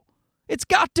kill you. It's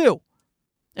got to.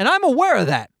 And I'm aware of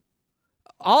that.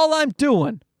 All I'm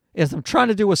doing is I'm trying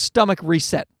to do a stomach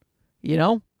reset,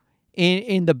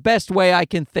 in the best way I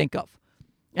can think of.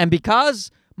 And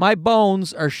because my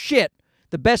bones are shit,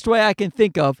 the best way I can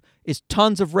think of is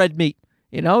tons of red meat.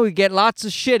 You get lots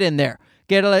of shit in there.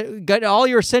 Get all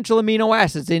your essential amino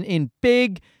acids in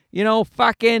big,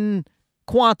 fucking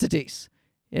quantities.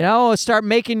 Start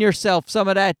making yourself some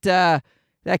of that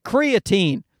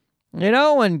creatine,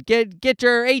 and get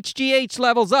your HGH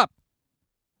levels up,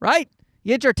 right?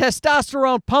 Get your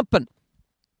testosterone pumping.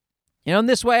 And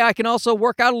this way I can also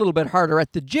work out a little bit harder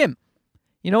at the gym.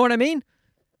 You know what I mean?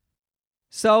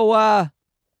 So, all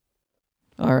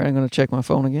right, I'm going to check my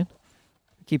phone again.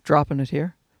 Keep dropping it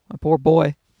here. My poor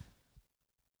boy.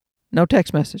 No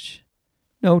text message.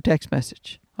 No text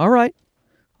message. All right,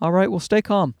 we'll stay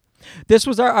calm. This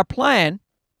was our plan.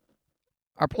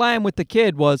 Our plan with the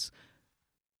kid was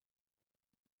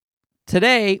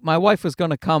today my wife was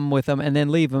going to come with him and then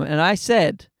leave him. And I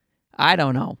said, I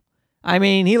don't know. I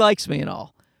mean, he likes me and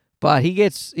all, but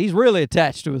he's really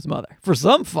attached to his mother for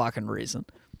some fucking reason.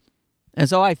 And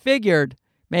so I figured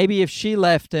maybe if she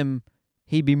left him,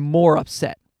 he'd be more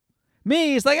upset.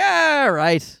 Me, he's like, all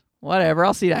right, whatever.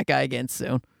 I'll see that guy again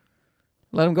soon.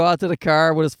 Let him go out to the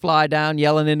car with his fly down,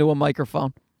 yelling into a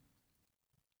microphone.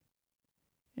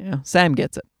 Sam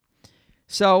gets it.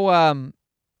 So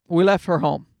we left her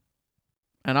home,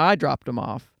 and I dropped him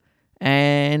off.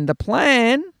 And the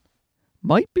plan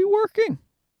might be working.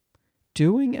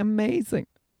 Doing amazing.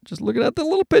 Just looking at the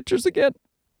little pictures again.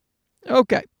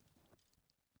 Okay.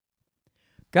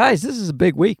 Guys, this is a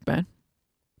big week, man.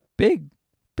 Big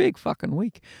fucking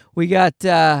week. We got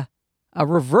a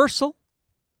reversal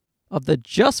of the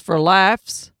Just for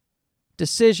Laughs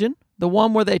decision, the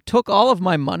one where they took all of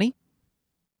my money.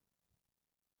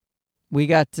 We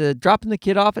got dropping the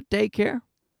kid off at daycare.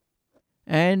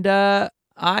 And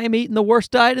I'm eating the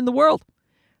worst diet in the world.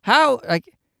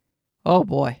 Oh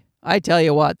boy. I tell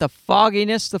you what, the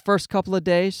fogginess the first couple of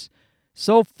days,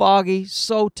 so foggy,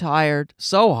 so tired,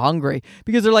 so hungry.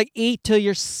 Because they're like, eat till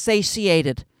you're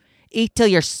satiated. Eat till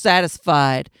you're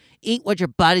satisfied. Eat what your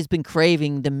body's been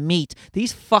craving, the meat.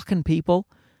 These fucking people,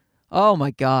 oh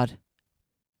my God.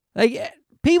 Like,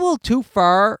 people too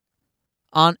far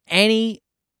on any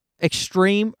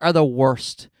extreme are the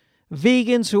worst.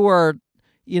 Vegans who are,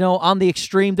 on the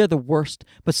extreme, they're the worst.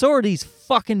 But so are these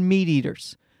fucking meat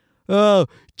eaters. Oh,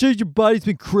 just your body's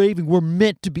been craving. We're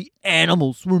meant to be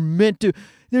animals. We're meant to.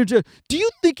 Do you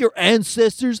think your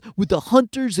ancestors with the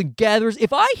hunters and gatherers?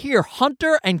 If I hear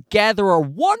hunter and gatherer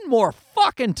one more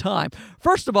fucking time,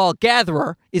 first of all,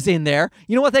 gatherer is in there.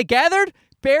 You know what they gathered?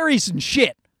 Berries and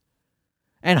shit.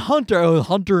 And hunter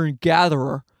and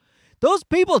gatherer. Those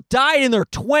people died in their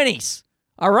 20s.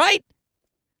 All right?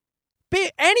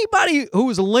 Anybody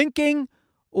who's linking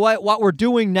what we're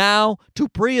doing now to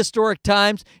prehistoric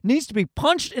times needs to be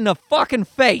punched in the fucking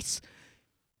face.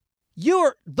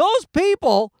 Those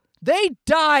people, they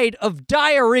died of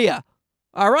diarrhea,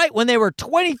 all right, when they were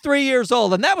 23 years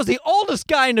old, and that was the oldest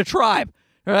guy in the tribe.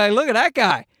 Like, look at that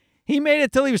guy. He made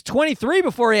it till he was 23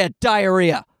 before he had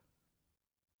diarrhea.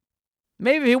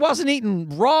 Maybe he wasn't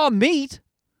eating raw meat.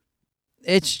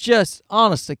 It's just,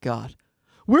 honest to God.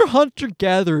 We're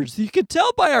hunter-gatherers. You can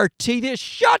tell by our teeth.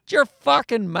 Shut your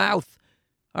fucking mouth.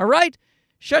 All right?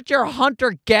 Shut your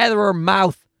hunter-gatherer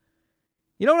mouth.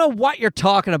 You don't know what you're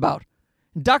talking about.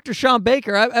 Dr. Sean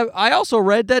Baker, I also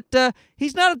read that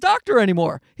he's not a doctor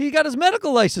anymore. He got his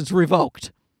medical license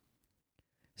revoked.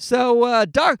 So,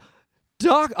 Doc,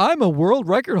 I'm a world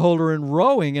record holder in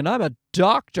rowing, and I'm a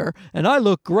doctor, and I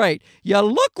look great. You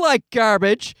look like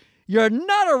garbage. You're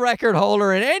not a record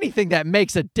holder in anything that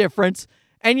makes a difference,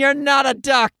 and you're not a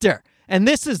doctor. And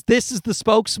this is the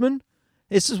spokesman.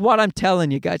 This is what I'm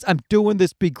telling you guys. I'm doing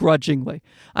this begrudgingly.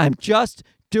 I'm just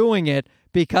doing it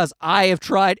because I have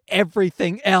tried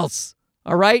everything else.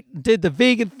 All right? Did the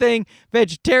vegan thing,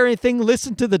 vegetarian thing,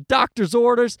 listened to the doctor's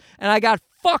orders, and I got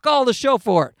fuck all to show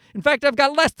for it. In fact, I've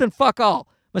got less than fuck all.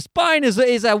 My spine is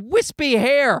a wispy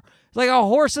hair. It's like a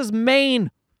horse's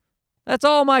mane. That's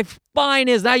all my spine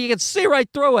is. Now you can see right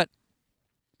through it.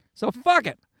 So fuck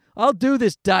it. I'll do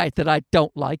this diet that I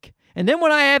don't like. And then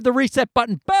when I have the reset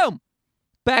button, boom,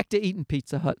 back to eating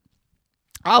Pizza Hut.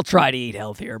 I'll try to eat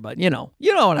healthier, but you know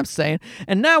what I'm saying.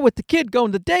 And now with the kid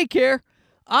going to daycare,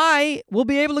 I will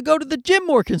be able to go to the gym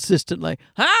more consistently.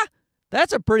 Huh?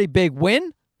 That's a pretty big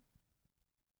win.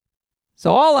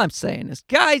 So all I'm saying is,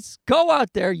 guys, go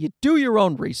out there, you do your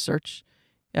own research,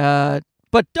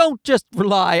 but don't just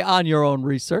rely on your own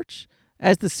research.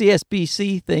 As the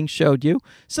CSBC thing showed you,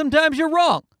 sometimes you're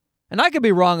wrong. And I could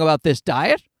be wrong about this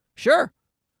diet. Sure.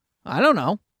 I don't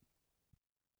know.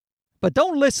 But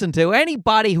don't listen to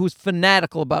anybody who's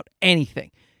fanatical about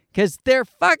anything, because they're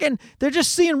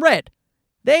just seeing red.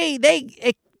 They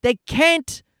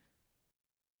can't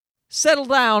settle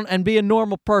down and be a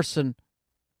normal person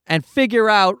and figure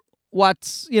out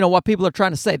what people are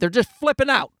trying to say. They're just flipping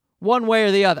out one way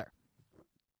or the other.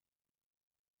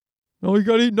 Oh, you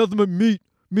gotta eat nothing but meat.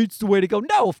 Meat's the way to go.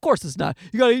 No, of course it's not.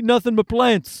 You gotta eat nothing but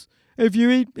plants. If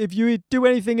you do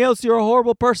anything else, you're a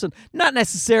horrible person. Not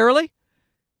necessarily.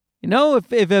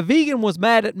 If a vegan was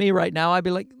mad at me right now, I'd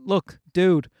be like, look,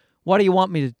 dude, what do you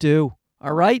want me to do?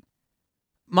 All right?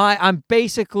 I'm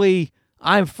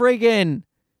friggin'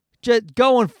 just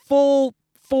going full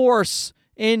force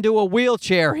into a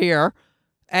wheelchair here.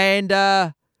 And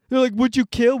they're like, would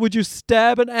you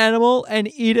stab an animal and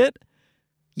eat it?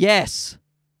 Yes.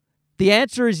 The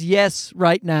answer is yes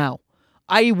right now.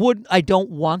 I don't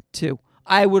want to.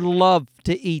 I would love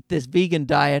to eat this vegan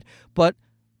diet, but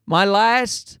my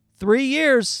last 3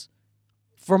 years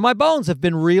for my bones have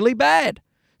been really bad.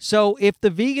 So if the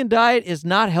vegan diet is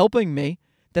not helping me,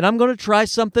 then I'm going to try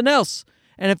something else.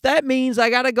 And if that means I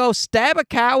got to go stab a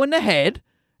cow in the head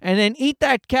and then eat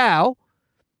that cow,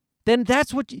 then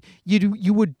that's what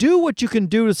you would do what you can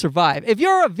do to survive. If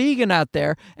you're a vegan out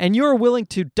there and you're willing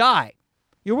to die,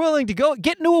 you're willing to go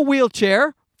get into a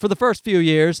wheelchair for the first few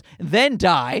years, then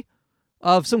die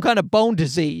of some kind of bone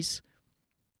disease,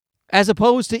 as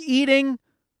opposed to eating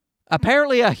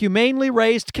apparently a humanely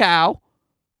raised cow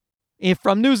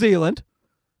from New Zealand.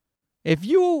 If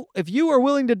you are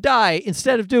willing to die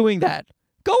instead of doing that,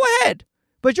 go ahead.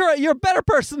 But you're a better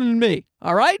person than me,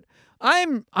 all right?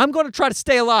 I'm going to try to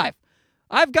stay alive.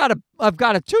 I've got a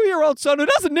 2-year-old son who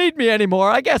doesn't need me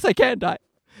anymore. I guess I can die.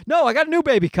 No, I got a new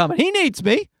baby coming. He needs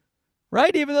me,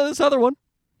 right? Even though this other one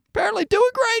apparently doing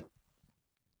great.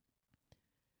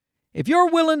 If you're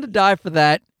willing to die for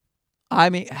that, I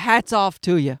mean, hats off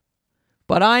to you.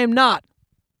 But I am not.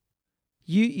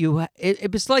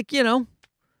 It was like,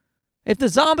 if the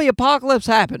zombie apocalypse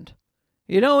happened,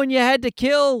 and you had to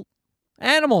kill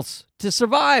animals to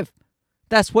survive,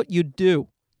 that's what you'd do.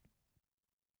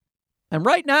 And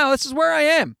right now, this is where I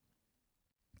am.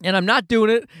 And I'm not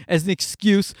doing it as an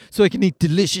excuse so I can eat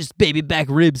delicious baby back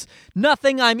ribs.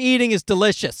 Nothing I'm eating is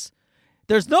delicious.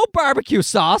 There's no barbecue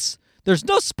sauce. There's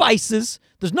no spices.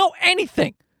 There's no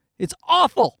anything. It's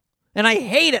awful. And I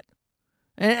hate it.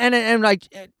 And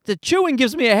the chewing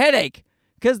gives me a headache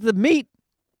because the meat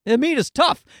is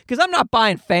tough. Because I'm not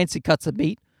buying fancy cuts of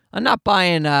meat. I'm not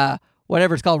buying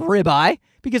whatever it's called, ribeye,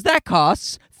 because that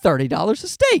costs $30 a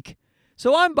steak.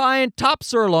 So I'm buying top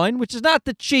sirloin, which is not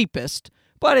the cheapest,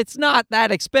 but it's not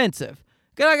that expensive.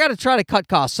 I got to try to cut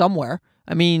costs somewhere.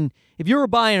 I mean, if you were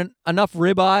buying enough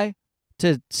ribeye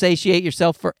to satiate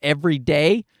yourself for every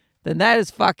day, then that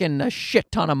is fucking a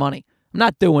shit ton of money. I'm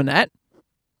not doing that.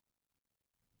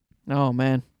 Oh,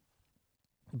 man.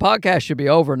 The podcast should be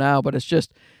over now, but it's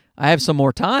just, I have some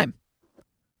more time.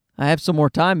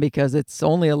 Because it's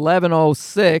only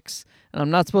 11:06, and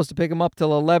I'm not supposed to pick them up till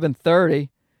 11:30.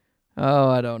 Oh,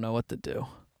 I don't know what to do.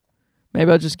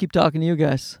 Maybe I'll just keep talking to you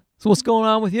guys. So what's going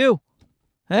on with you?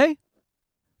 Hey?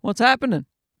 What's happening?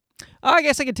 Oh, I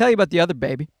guess I can tell you about the other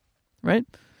baby, right?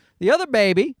 The other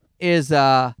baby is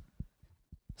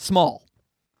small,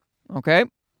 okay?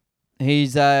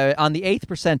 He's on the 8th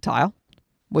percentile,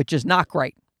 which is not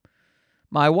great.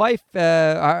 My wife,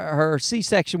 her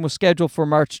C-section was scheduled for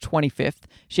March 25th.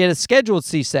 She had a scheduled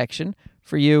C-section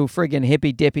for you friggin'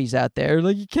 hippie dippies out there.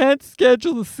 Like, you can't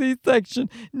schedule a C-section.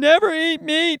 Never eat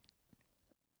meat.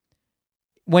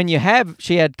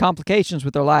 She had complications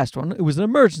with her last one. It was an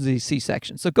emergency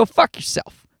C-section. So go fuck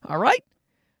yourself. All right?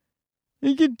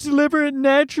 You can deliver it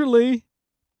naturally.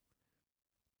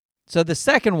 So the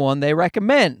second one,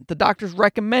 the doctors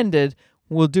recommended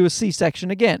we'll do a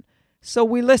C-section again. So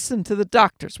we listen to the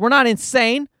doctors. We're not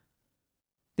insane.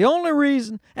 The only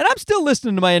reason, and I'm still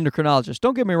listening to my endocrinologist,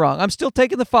 don't get me wrong. I'm still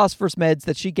taking the phosphorus meds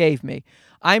that she gave me.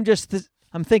 I'm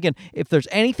thinking if there's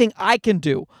anything I can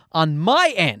do on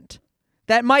my end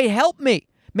that might help me.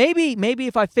 Maybe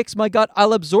if I fix my gut,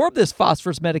 I'll absorb this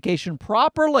phosphorus medication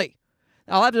properly.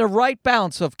 I'll have the right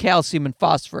balance of calcium and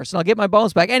phosphorus, and I'll get my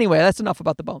bones back. Anyway, that's enough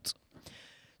about the bones.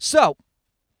 So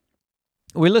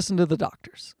we listen to the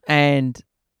doctors, and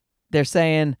they're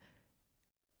saying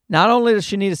not only does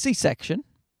she need a C-section,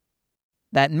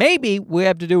 that maybe we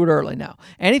have to do it early now.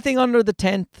 Anything under the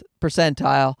 10th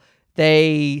percentile,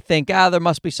 they think, there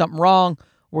must be something wrong.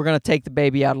 We're going to take the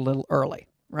baby out a little early,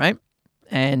 right?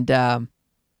 And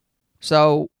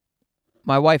so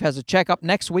my wife has a checkup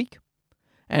next week.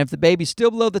 And if the baby's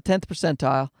still below the 10th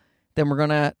percentile, then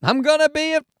I'm going to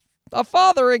be a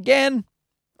father again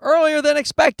earlier than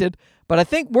expected, but I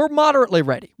think we're moderately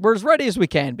ready. We're as ready as we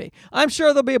can be. I'm sure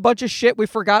there'll be a bunch of shit we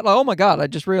forgot. Like, oh my God, I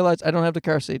just realized I don't have the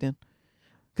car seat in.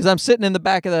 Because I'm sitting in the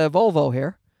back of the Volvo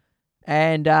here.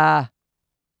 And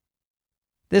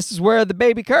this is where the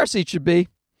baby car seat should be.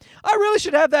 I really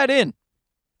should have that in.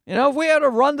 You know, if we had to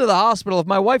run to the hospital, if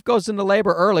my wife goes into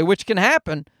labor early, which can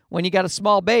happen when you got a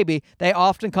small baby, they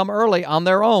often come early on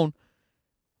their own.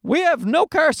 We have no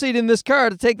car seat in this car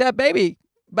to take that baby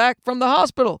back from the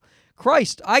hospital.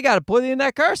 Christ, I got to put it in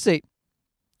that car seat.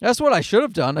 That's what I should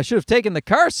have done. I should have taken the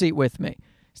car seat with me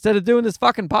instead of doing this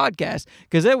fucking podcast,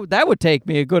 because that would take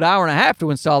me a good hour and a half to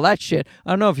install that shit.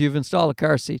 I don't know if you've installed a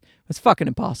car seat. It's fucking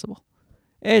impossible.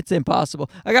 It's impossible.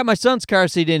 I got my son's car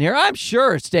seat in here. I'm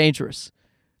sure it's dangerous.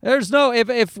 There's no,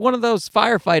 if one of those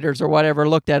firefighters or whatever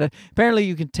looked at it, apparently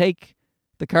you can take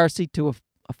the car seat to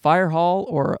a fire hall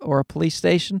or a police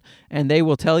station, and they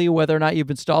will tell you whether or not you've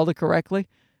installed it correctly.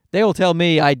 They will tell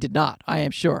me I did not, I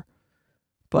am sure.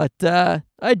 But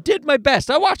I did my best.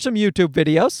 I watched some YouTube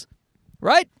videos,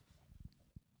 right?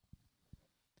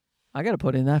 I got to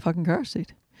put in that fucking car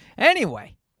seat.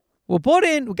 Anyway, we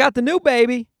got the new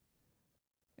baby.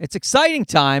 It's exciting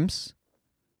times.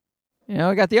 You know,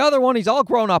 I got the other one. He's all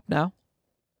grown up now.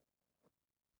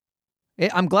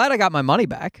 I'm glad I got my money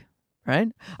back, right?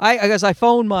 I guess I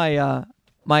phoned my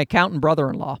accountant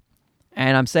brother-in-law,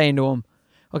 and I'm saying to him,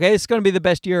 okay, this is going to be the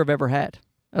best year I've ever had.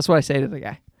 That's what I say to the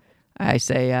guy. I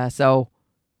say, so,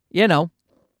 you know,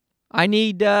 I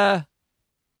need an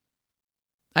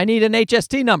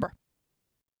HST number.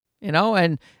 You know,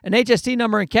 and an HST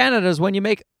number in Canada is when you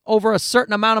make over a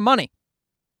certain amount of money.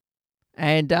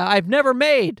 And I've never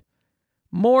made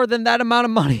more than that amount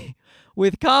of money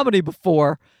with comedy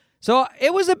before. So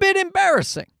it was a bit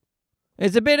embarrassing.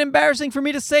 It's a bit embarrassing for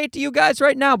me to say it to you guys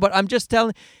right now, but I'm just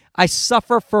telling you, I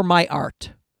suffer for my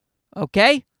art.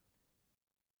 Okay?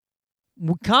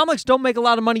 Comics don't make a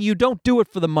lot of money. You don't do it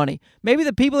for the money. Maybe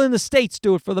the people in the States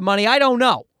do it for the money. I don't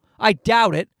know. I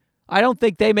doubt it. I don't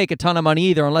think they make a ton of money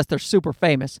either unless they're super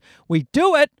famous. We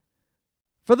do it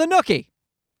for the nookie.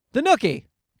 The nookie.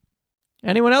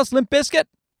 Anyone else? Limp Bizkit?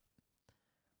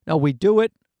 No, we do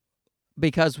it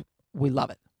because we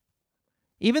love it.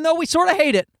 Even though we sort of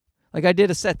hate it. Like I did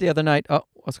a set the other night. Oh,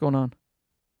 what's going on?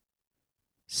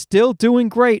 Still doing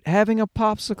great, having a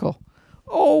popsicle.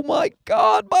 Oh my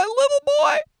God, my little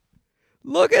boy.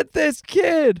 Look at this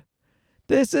kid.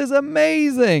 This is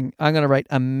amazing. I'm going to write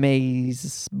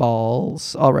amaze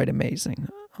balls. I'll write amazing.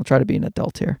 I'll try to be an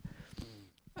adult here.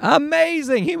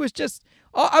 Amazing. He was just,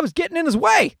 I was getting in his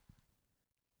way.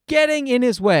 Getting in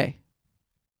his way.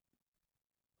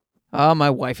 Oh, my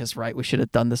wife is right. We should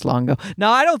have done this long ago. No,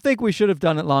 I don't think we should have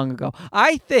done it long ago.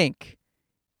 I think,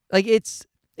 like, it's,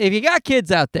 if you got kids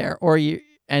out there,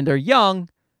 and they're young,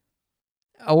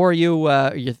 or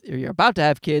you're about to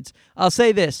have kids, I'll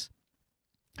say this.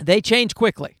 They change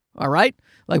quickly, all right?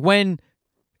 Like when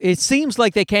it seems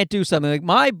like they can't do something. Like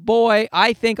my boy,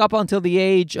 I think up until the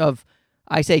age of,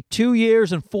 I say 2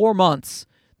 years and 4 months,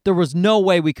 there was no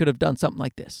way we could have done something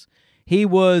like this. He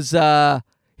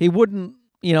wouldn't,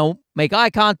 make eye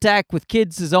contact with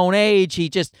kids his own age.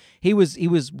 He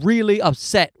was really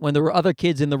upset when there were other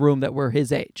kids in the room that were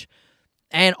his age.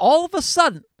 And all of a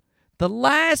sudden, the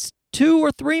last 2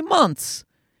 or 3 months,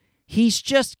 he's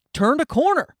just turned a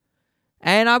corner.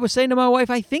 And I was saying to my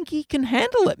wife, I think he can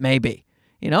handle it maybe.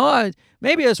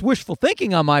 Maybe it's wishful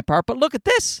thinking on my part, but look at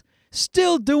this.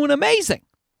 Still doing amazing.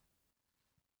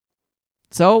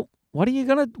 So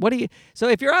so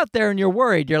if you're out there and you're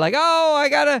worried, you're like, oh, I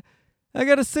got a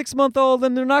 6-month-old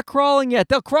and they're not crawling yet.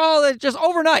 They'll crawl just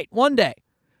overnight, one day.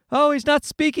 Oh, he's not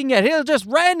speaking yet. He'll just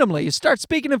randomly start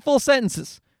speaking in full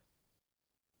sentences.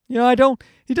 He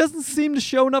doesn't seem to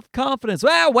show enough confidence.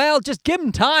 Well, just give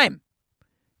him time.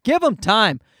 Give them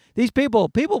time. These people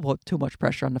put too much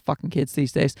pressure on the fucking kids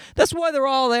these days. That's why they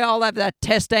all have that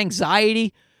test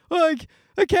anxiety. Like,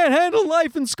 I can't handle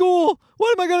life in school.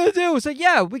 What am I going to do? It's like,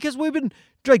 yeah, because we've been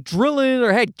like drilling in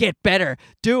their head, get better,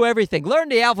 do everything, learn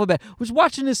the alphabet. I was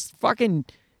watching this fucking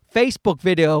Facebook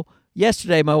video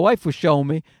yesterday my wife was showing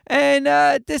me, and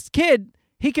this kid,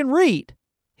 he can read.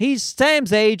 He's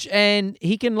Sam's age, and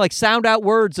he can like sound out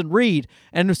words and read.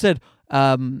 And it said,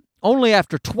 only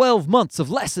after 12 months of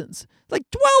lessons. Like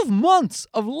 12 months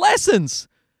of lessons.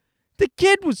 The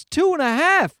kid was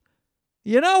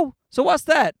 2.5. So what's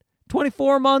that?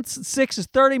 24 months, 6 is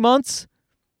 30 months.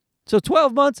 So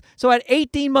 12 months. So at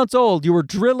 18 months old, you were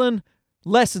drilling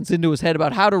lessons into his head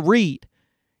about how to read.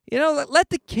 Let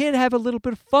the kid have a little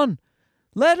bit of fun.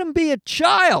 Let him be a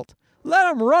child.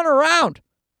 Let him run around.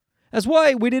 That's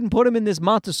why we didn't put him in this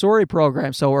Montessori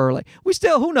program so early. We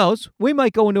still, who knows? We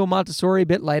might go into a Montessori a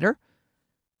bit later.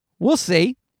 We'll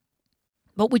see.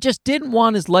 But we just didn't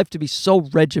want his life to be so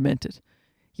regimented.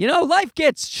 You know, life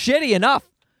gets shitty enough.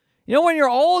 You know, when you're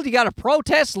old, you got to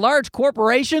protest large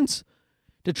corporations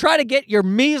to try to get your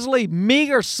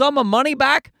meager sum of money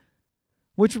back.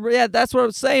 Which, yeah, that's what I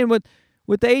was saying with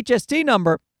the HST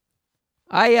number.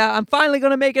 I'm finally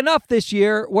going to make enough this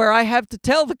year where I have to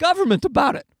tell the government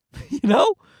about it. You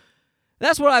know?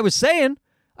 That's what I was saying.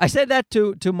 I said that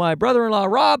to my brother-in-law,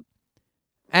 Rob,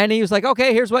 and he was like,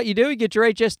 okay, here's what you do. You get your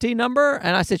HST number.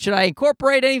 And I said, should I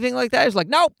incorporate anything like that? He was like,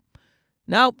 nope,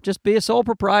 just be a sole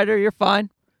proprietor. You're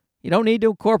fine. You don't need to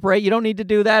incorporate. You don't need to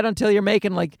do that until you're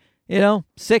making like, you know,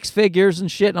 6 figures and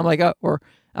shit. And I'm like, I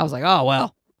was like, oh,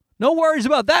 well, no worries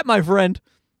about that, my friend.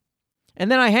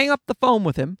 And then I hang up the phone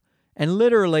with him. And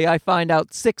literally, I find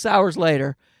out 6 hours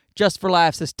later, Just for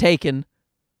Laughs has taken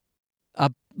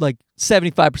like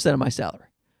 75% of my salary.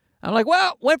 I'm like,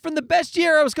 well, went from the best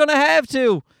year I was going to have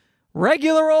to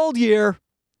regular old year.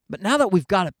 But now that we've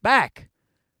got it back,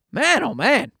 man, oh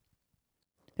man,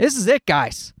 this is it,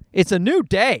 guys. It's a new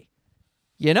day.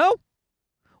 You know?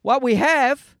 What we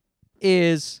have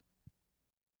is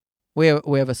we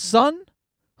have a son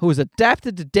who is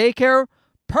adapted to daycare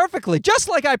perfectly, just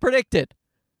like I predicted.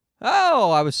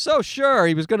 Oh, I was so sure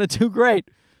he was going to do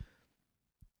great.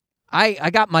 I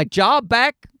got my job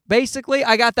back, basically.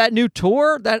 I got that new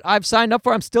tour that I've signed up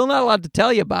for. I'm still not allowed to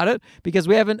tell you about it because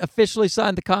we haven't officially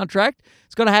signed the contract.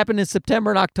 It's going to happen in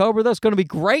September and October, though. It's going to be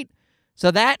great. So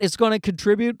that is going to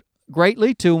contribute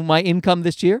greatly to my income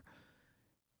this year.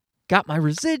 Got my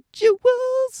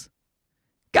residuals.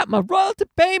 Got my royalty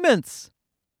payments.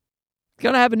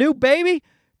 Going to have a new baby.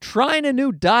 Trying a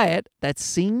new diet that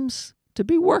seems to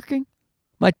be working.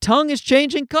 My tongue is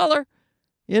changing color.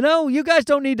 You know, you guys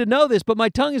don't need to know this, but my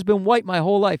tongue has been white my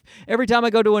whole life. Every time I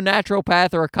go to a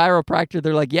naturopath or a chiropractor,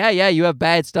 they're like, yeah, you have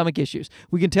bad stomach issues.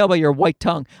 We can tell by your white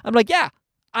tongue. I'm like, yeah,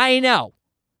 I know.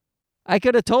 I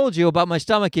could have told you about my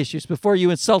stomach issues before you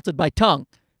insulted my tongue.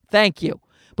 Thank you.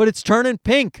 But it's turning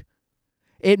pink.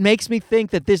 It makes me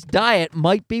think that this diet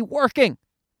might be working.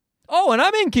 Oh, and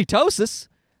I'm in ketosis.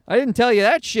 I didn't tell you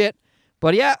that shit.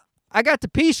 But yeah, I got the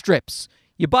pee strips.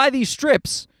 You buy these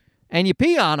strips and you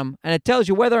pee on them, and it tells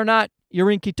you whether or not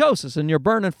you're in ketosis and you're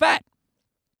burning fat.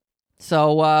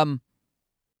 So,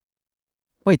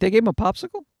 wait, they gave him a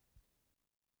popsicle?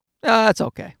 That's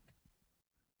okay.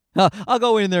 I'll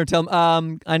go in there and tell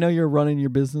him, I know you're running your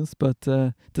business, but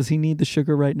does he need the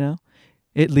sugar right now?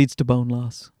 It leads to bone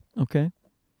loss, okay?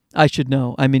 I should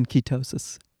know. I'm in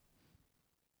ketosis.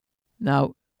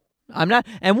 Now, I'm not,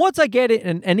 and once I get it,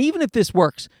 and even if this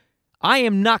works, I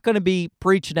am not going to be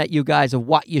preaching at you guys of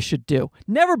what you should do.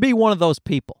 Never be one of those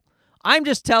people. I'm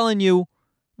just telling you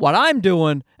what I'm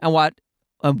doing and why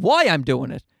I'm doing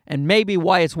it, and maybe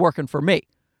why it's working for me.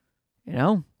 You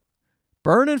know,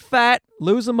 burning fat,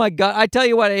 losing my gut. I tell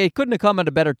you what, it couldn't have come at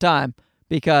a better time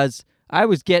because I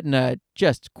was getting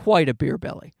just quite a beer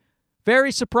belly.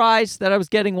 Very surprised that I was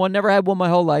getting one. Never had one my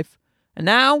whole life, and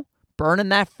now burning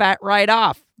that fat right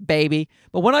off, baby.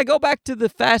 But when I go back to the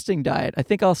fasting diet, I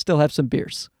think I'll still have some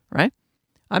beers, right?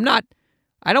 I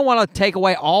don't want to take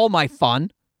away all my fun,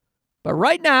 but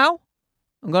right now,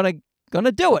 I'm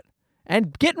gonna do it.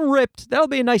 And getting ripped, that'll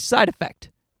be a nice side effect,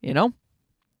 you know?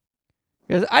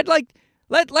 Because I'd like,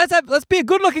 let's be a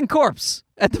good-looking corpse,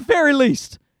 at the very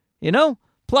least, you know?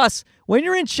 Plus, when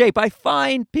you're in shape, I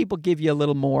find people give you a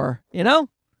little more, you know?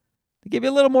 They give you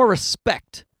a little more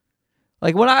respect.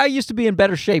 Like when I used to be in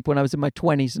better shape when I was in my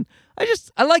 20s, and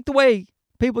I like the way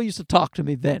people used to talk to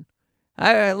me then.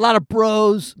 A lot of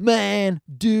bros, man,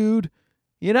 dude,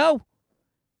 you know?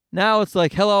 Now it's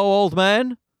like, hello, old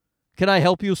man. Can I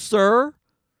help you, sir?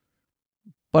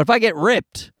 But if I get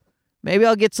ripped, maybe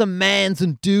I'll get some mans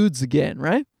and dudes again,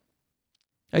 right?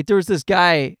 Like there was this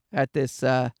guy at this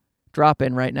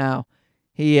drop-in right now.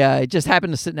 He just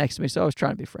happened to sit next to me, so I was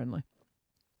trying to be friendly.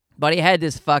 But he had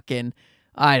this fucking,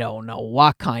 I don't know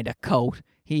what kind of coat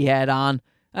he had on.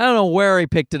 I don't know where he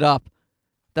picked it up.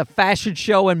 The fashion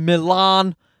show in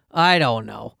Milan. I don't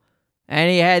know. And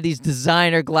he had these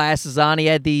designer glasses on. He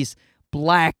had these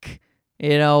black,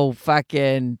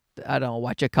 fucking, I don't know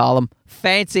what you call them,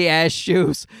 fancy-ass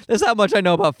shoes. That's how much I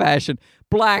know about fashion.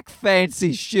 Black,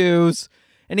 fancy shoes.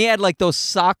 And he had like those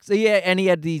socks. And he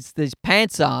had these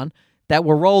pants on that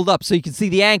were rolled up so you can see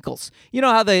the ankles. You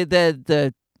know how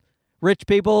the rich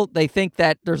people, they think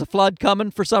that there's a flood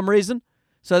coming for some reason?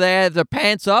 So they have their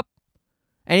pants up.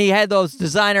 And he had those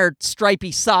designer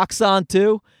stripy socks on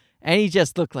too. And he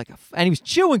just looked like and he was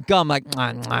chewing gum like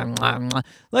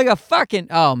a fucking,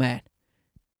 oh man.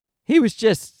 he was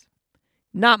just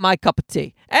not my cup of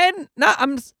tea. And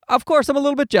of course, I'm a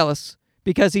little bit jealous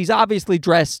because he's obviously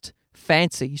dressed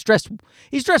fancy. He's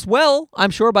dressed well,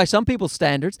 I'm sure, by some people's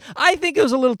standards. I think it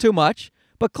was a little too much,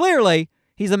 but clearly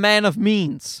he's a man of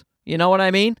means. You know what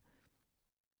I mean?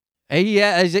 He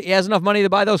has enough money to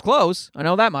buy those clothes. I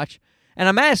know that much. And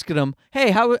I'm asking him,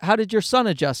 hey, how did your son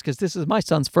adjust? Because this is my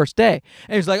son's first day.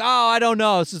 And he's like, oh, I don't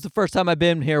know. This is the first time I've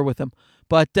been here with him.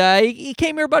 But he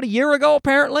came here about a year ago,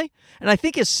 apparently. And I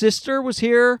think his sister was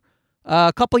here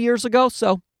a couple years ago.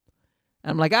 So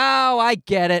I'm like, oh, I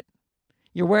get it.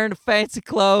 You're wearing the fancy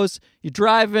clothes. You're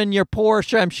driving your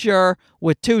Porsche, I'm sure,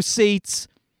 with 2 seats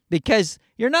because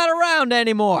you're not around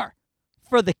anymore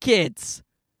for the kids.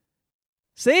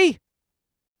 See?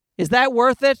 Is that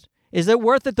worth it? Is it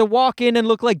worth it to walk in and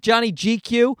look like Johnny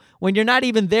GQ when you're not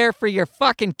even there for your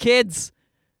fucking kids?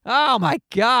 Oh, my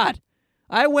God.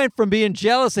 I went from being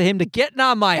jealous of him to getting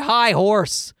on my high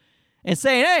horse and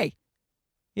saying, hey,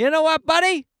 you know what,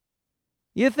 buddy?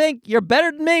 You think you're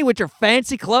better than me with your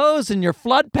fancy clothes and your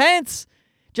flood pants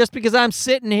just because I'm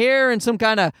sitting here in some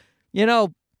kind of,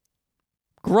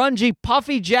 grungy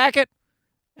puffy jacket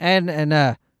and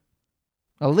a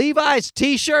Levi's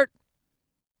t-shirt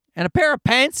and a pair of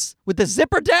pants with the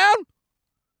zipper down?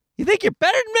 You think you're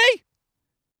better than me?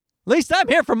 At least I'm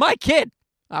here for my kid,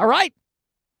 all right?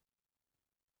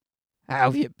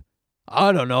 How you?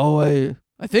 I don't know.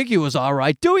 I think he was all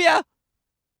right. Do ya?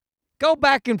 Go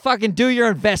back and fucking do your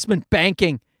investment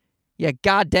banking, you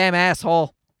goddamn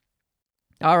asshole.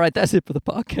 All right, that's it for the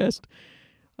podcast.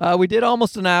 We did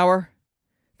almost an hour.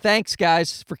 Thanks,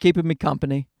 guys, for keeping me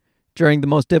company during the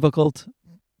most difficult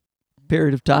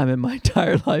period of time in my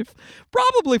entire life.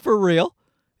 Probably for real,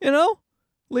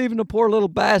 leaving a poor little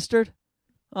bastard.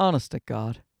 Honest to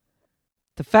God.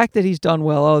 The fact that he's done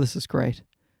well, this is great.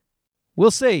 We'll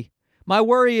see. My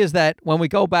worry is that when we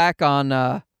go back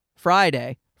on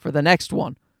Friday for the next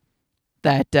one,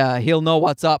 that he'll know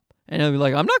what's up. And he'll be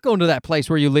like, I'm not going to that place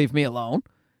where you leave me alone.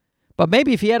 But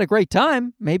maybe if he had a great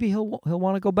time, maybe he'll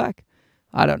want to go back.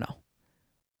 I don't know.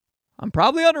 I'm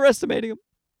probably underestimating him.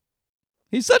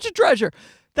 He's such a treasure.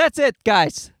 That's it,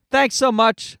 guys. Thanks so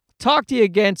much. Talk to you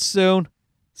again soon.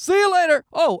 See you later.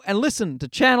 Oh, and listen to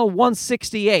Channel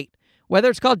 168. Whether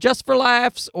it's called Just for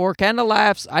Laughs or Kinda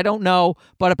Laughs, I don't know.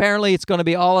 But apparently it's going to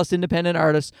be all us independent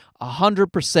artists,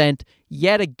 100%.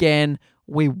 Yet again,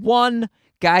 we won.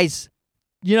 Guys,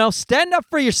 stand up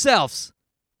for yourselves.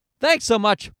 Thanks so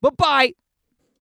much. Bye-bye.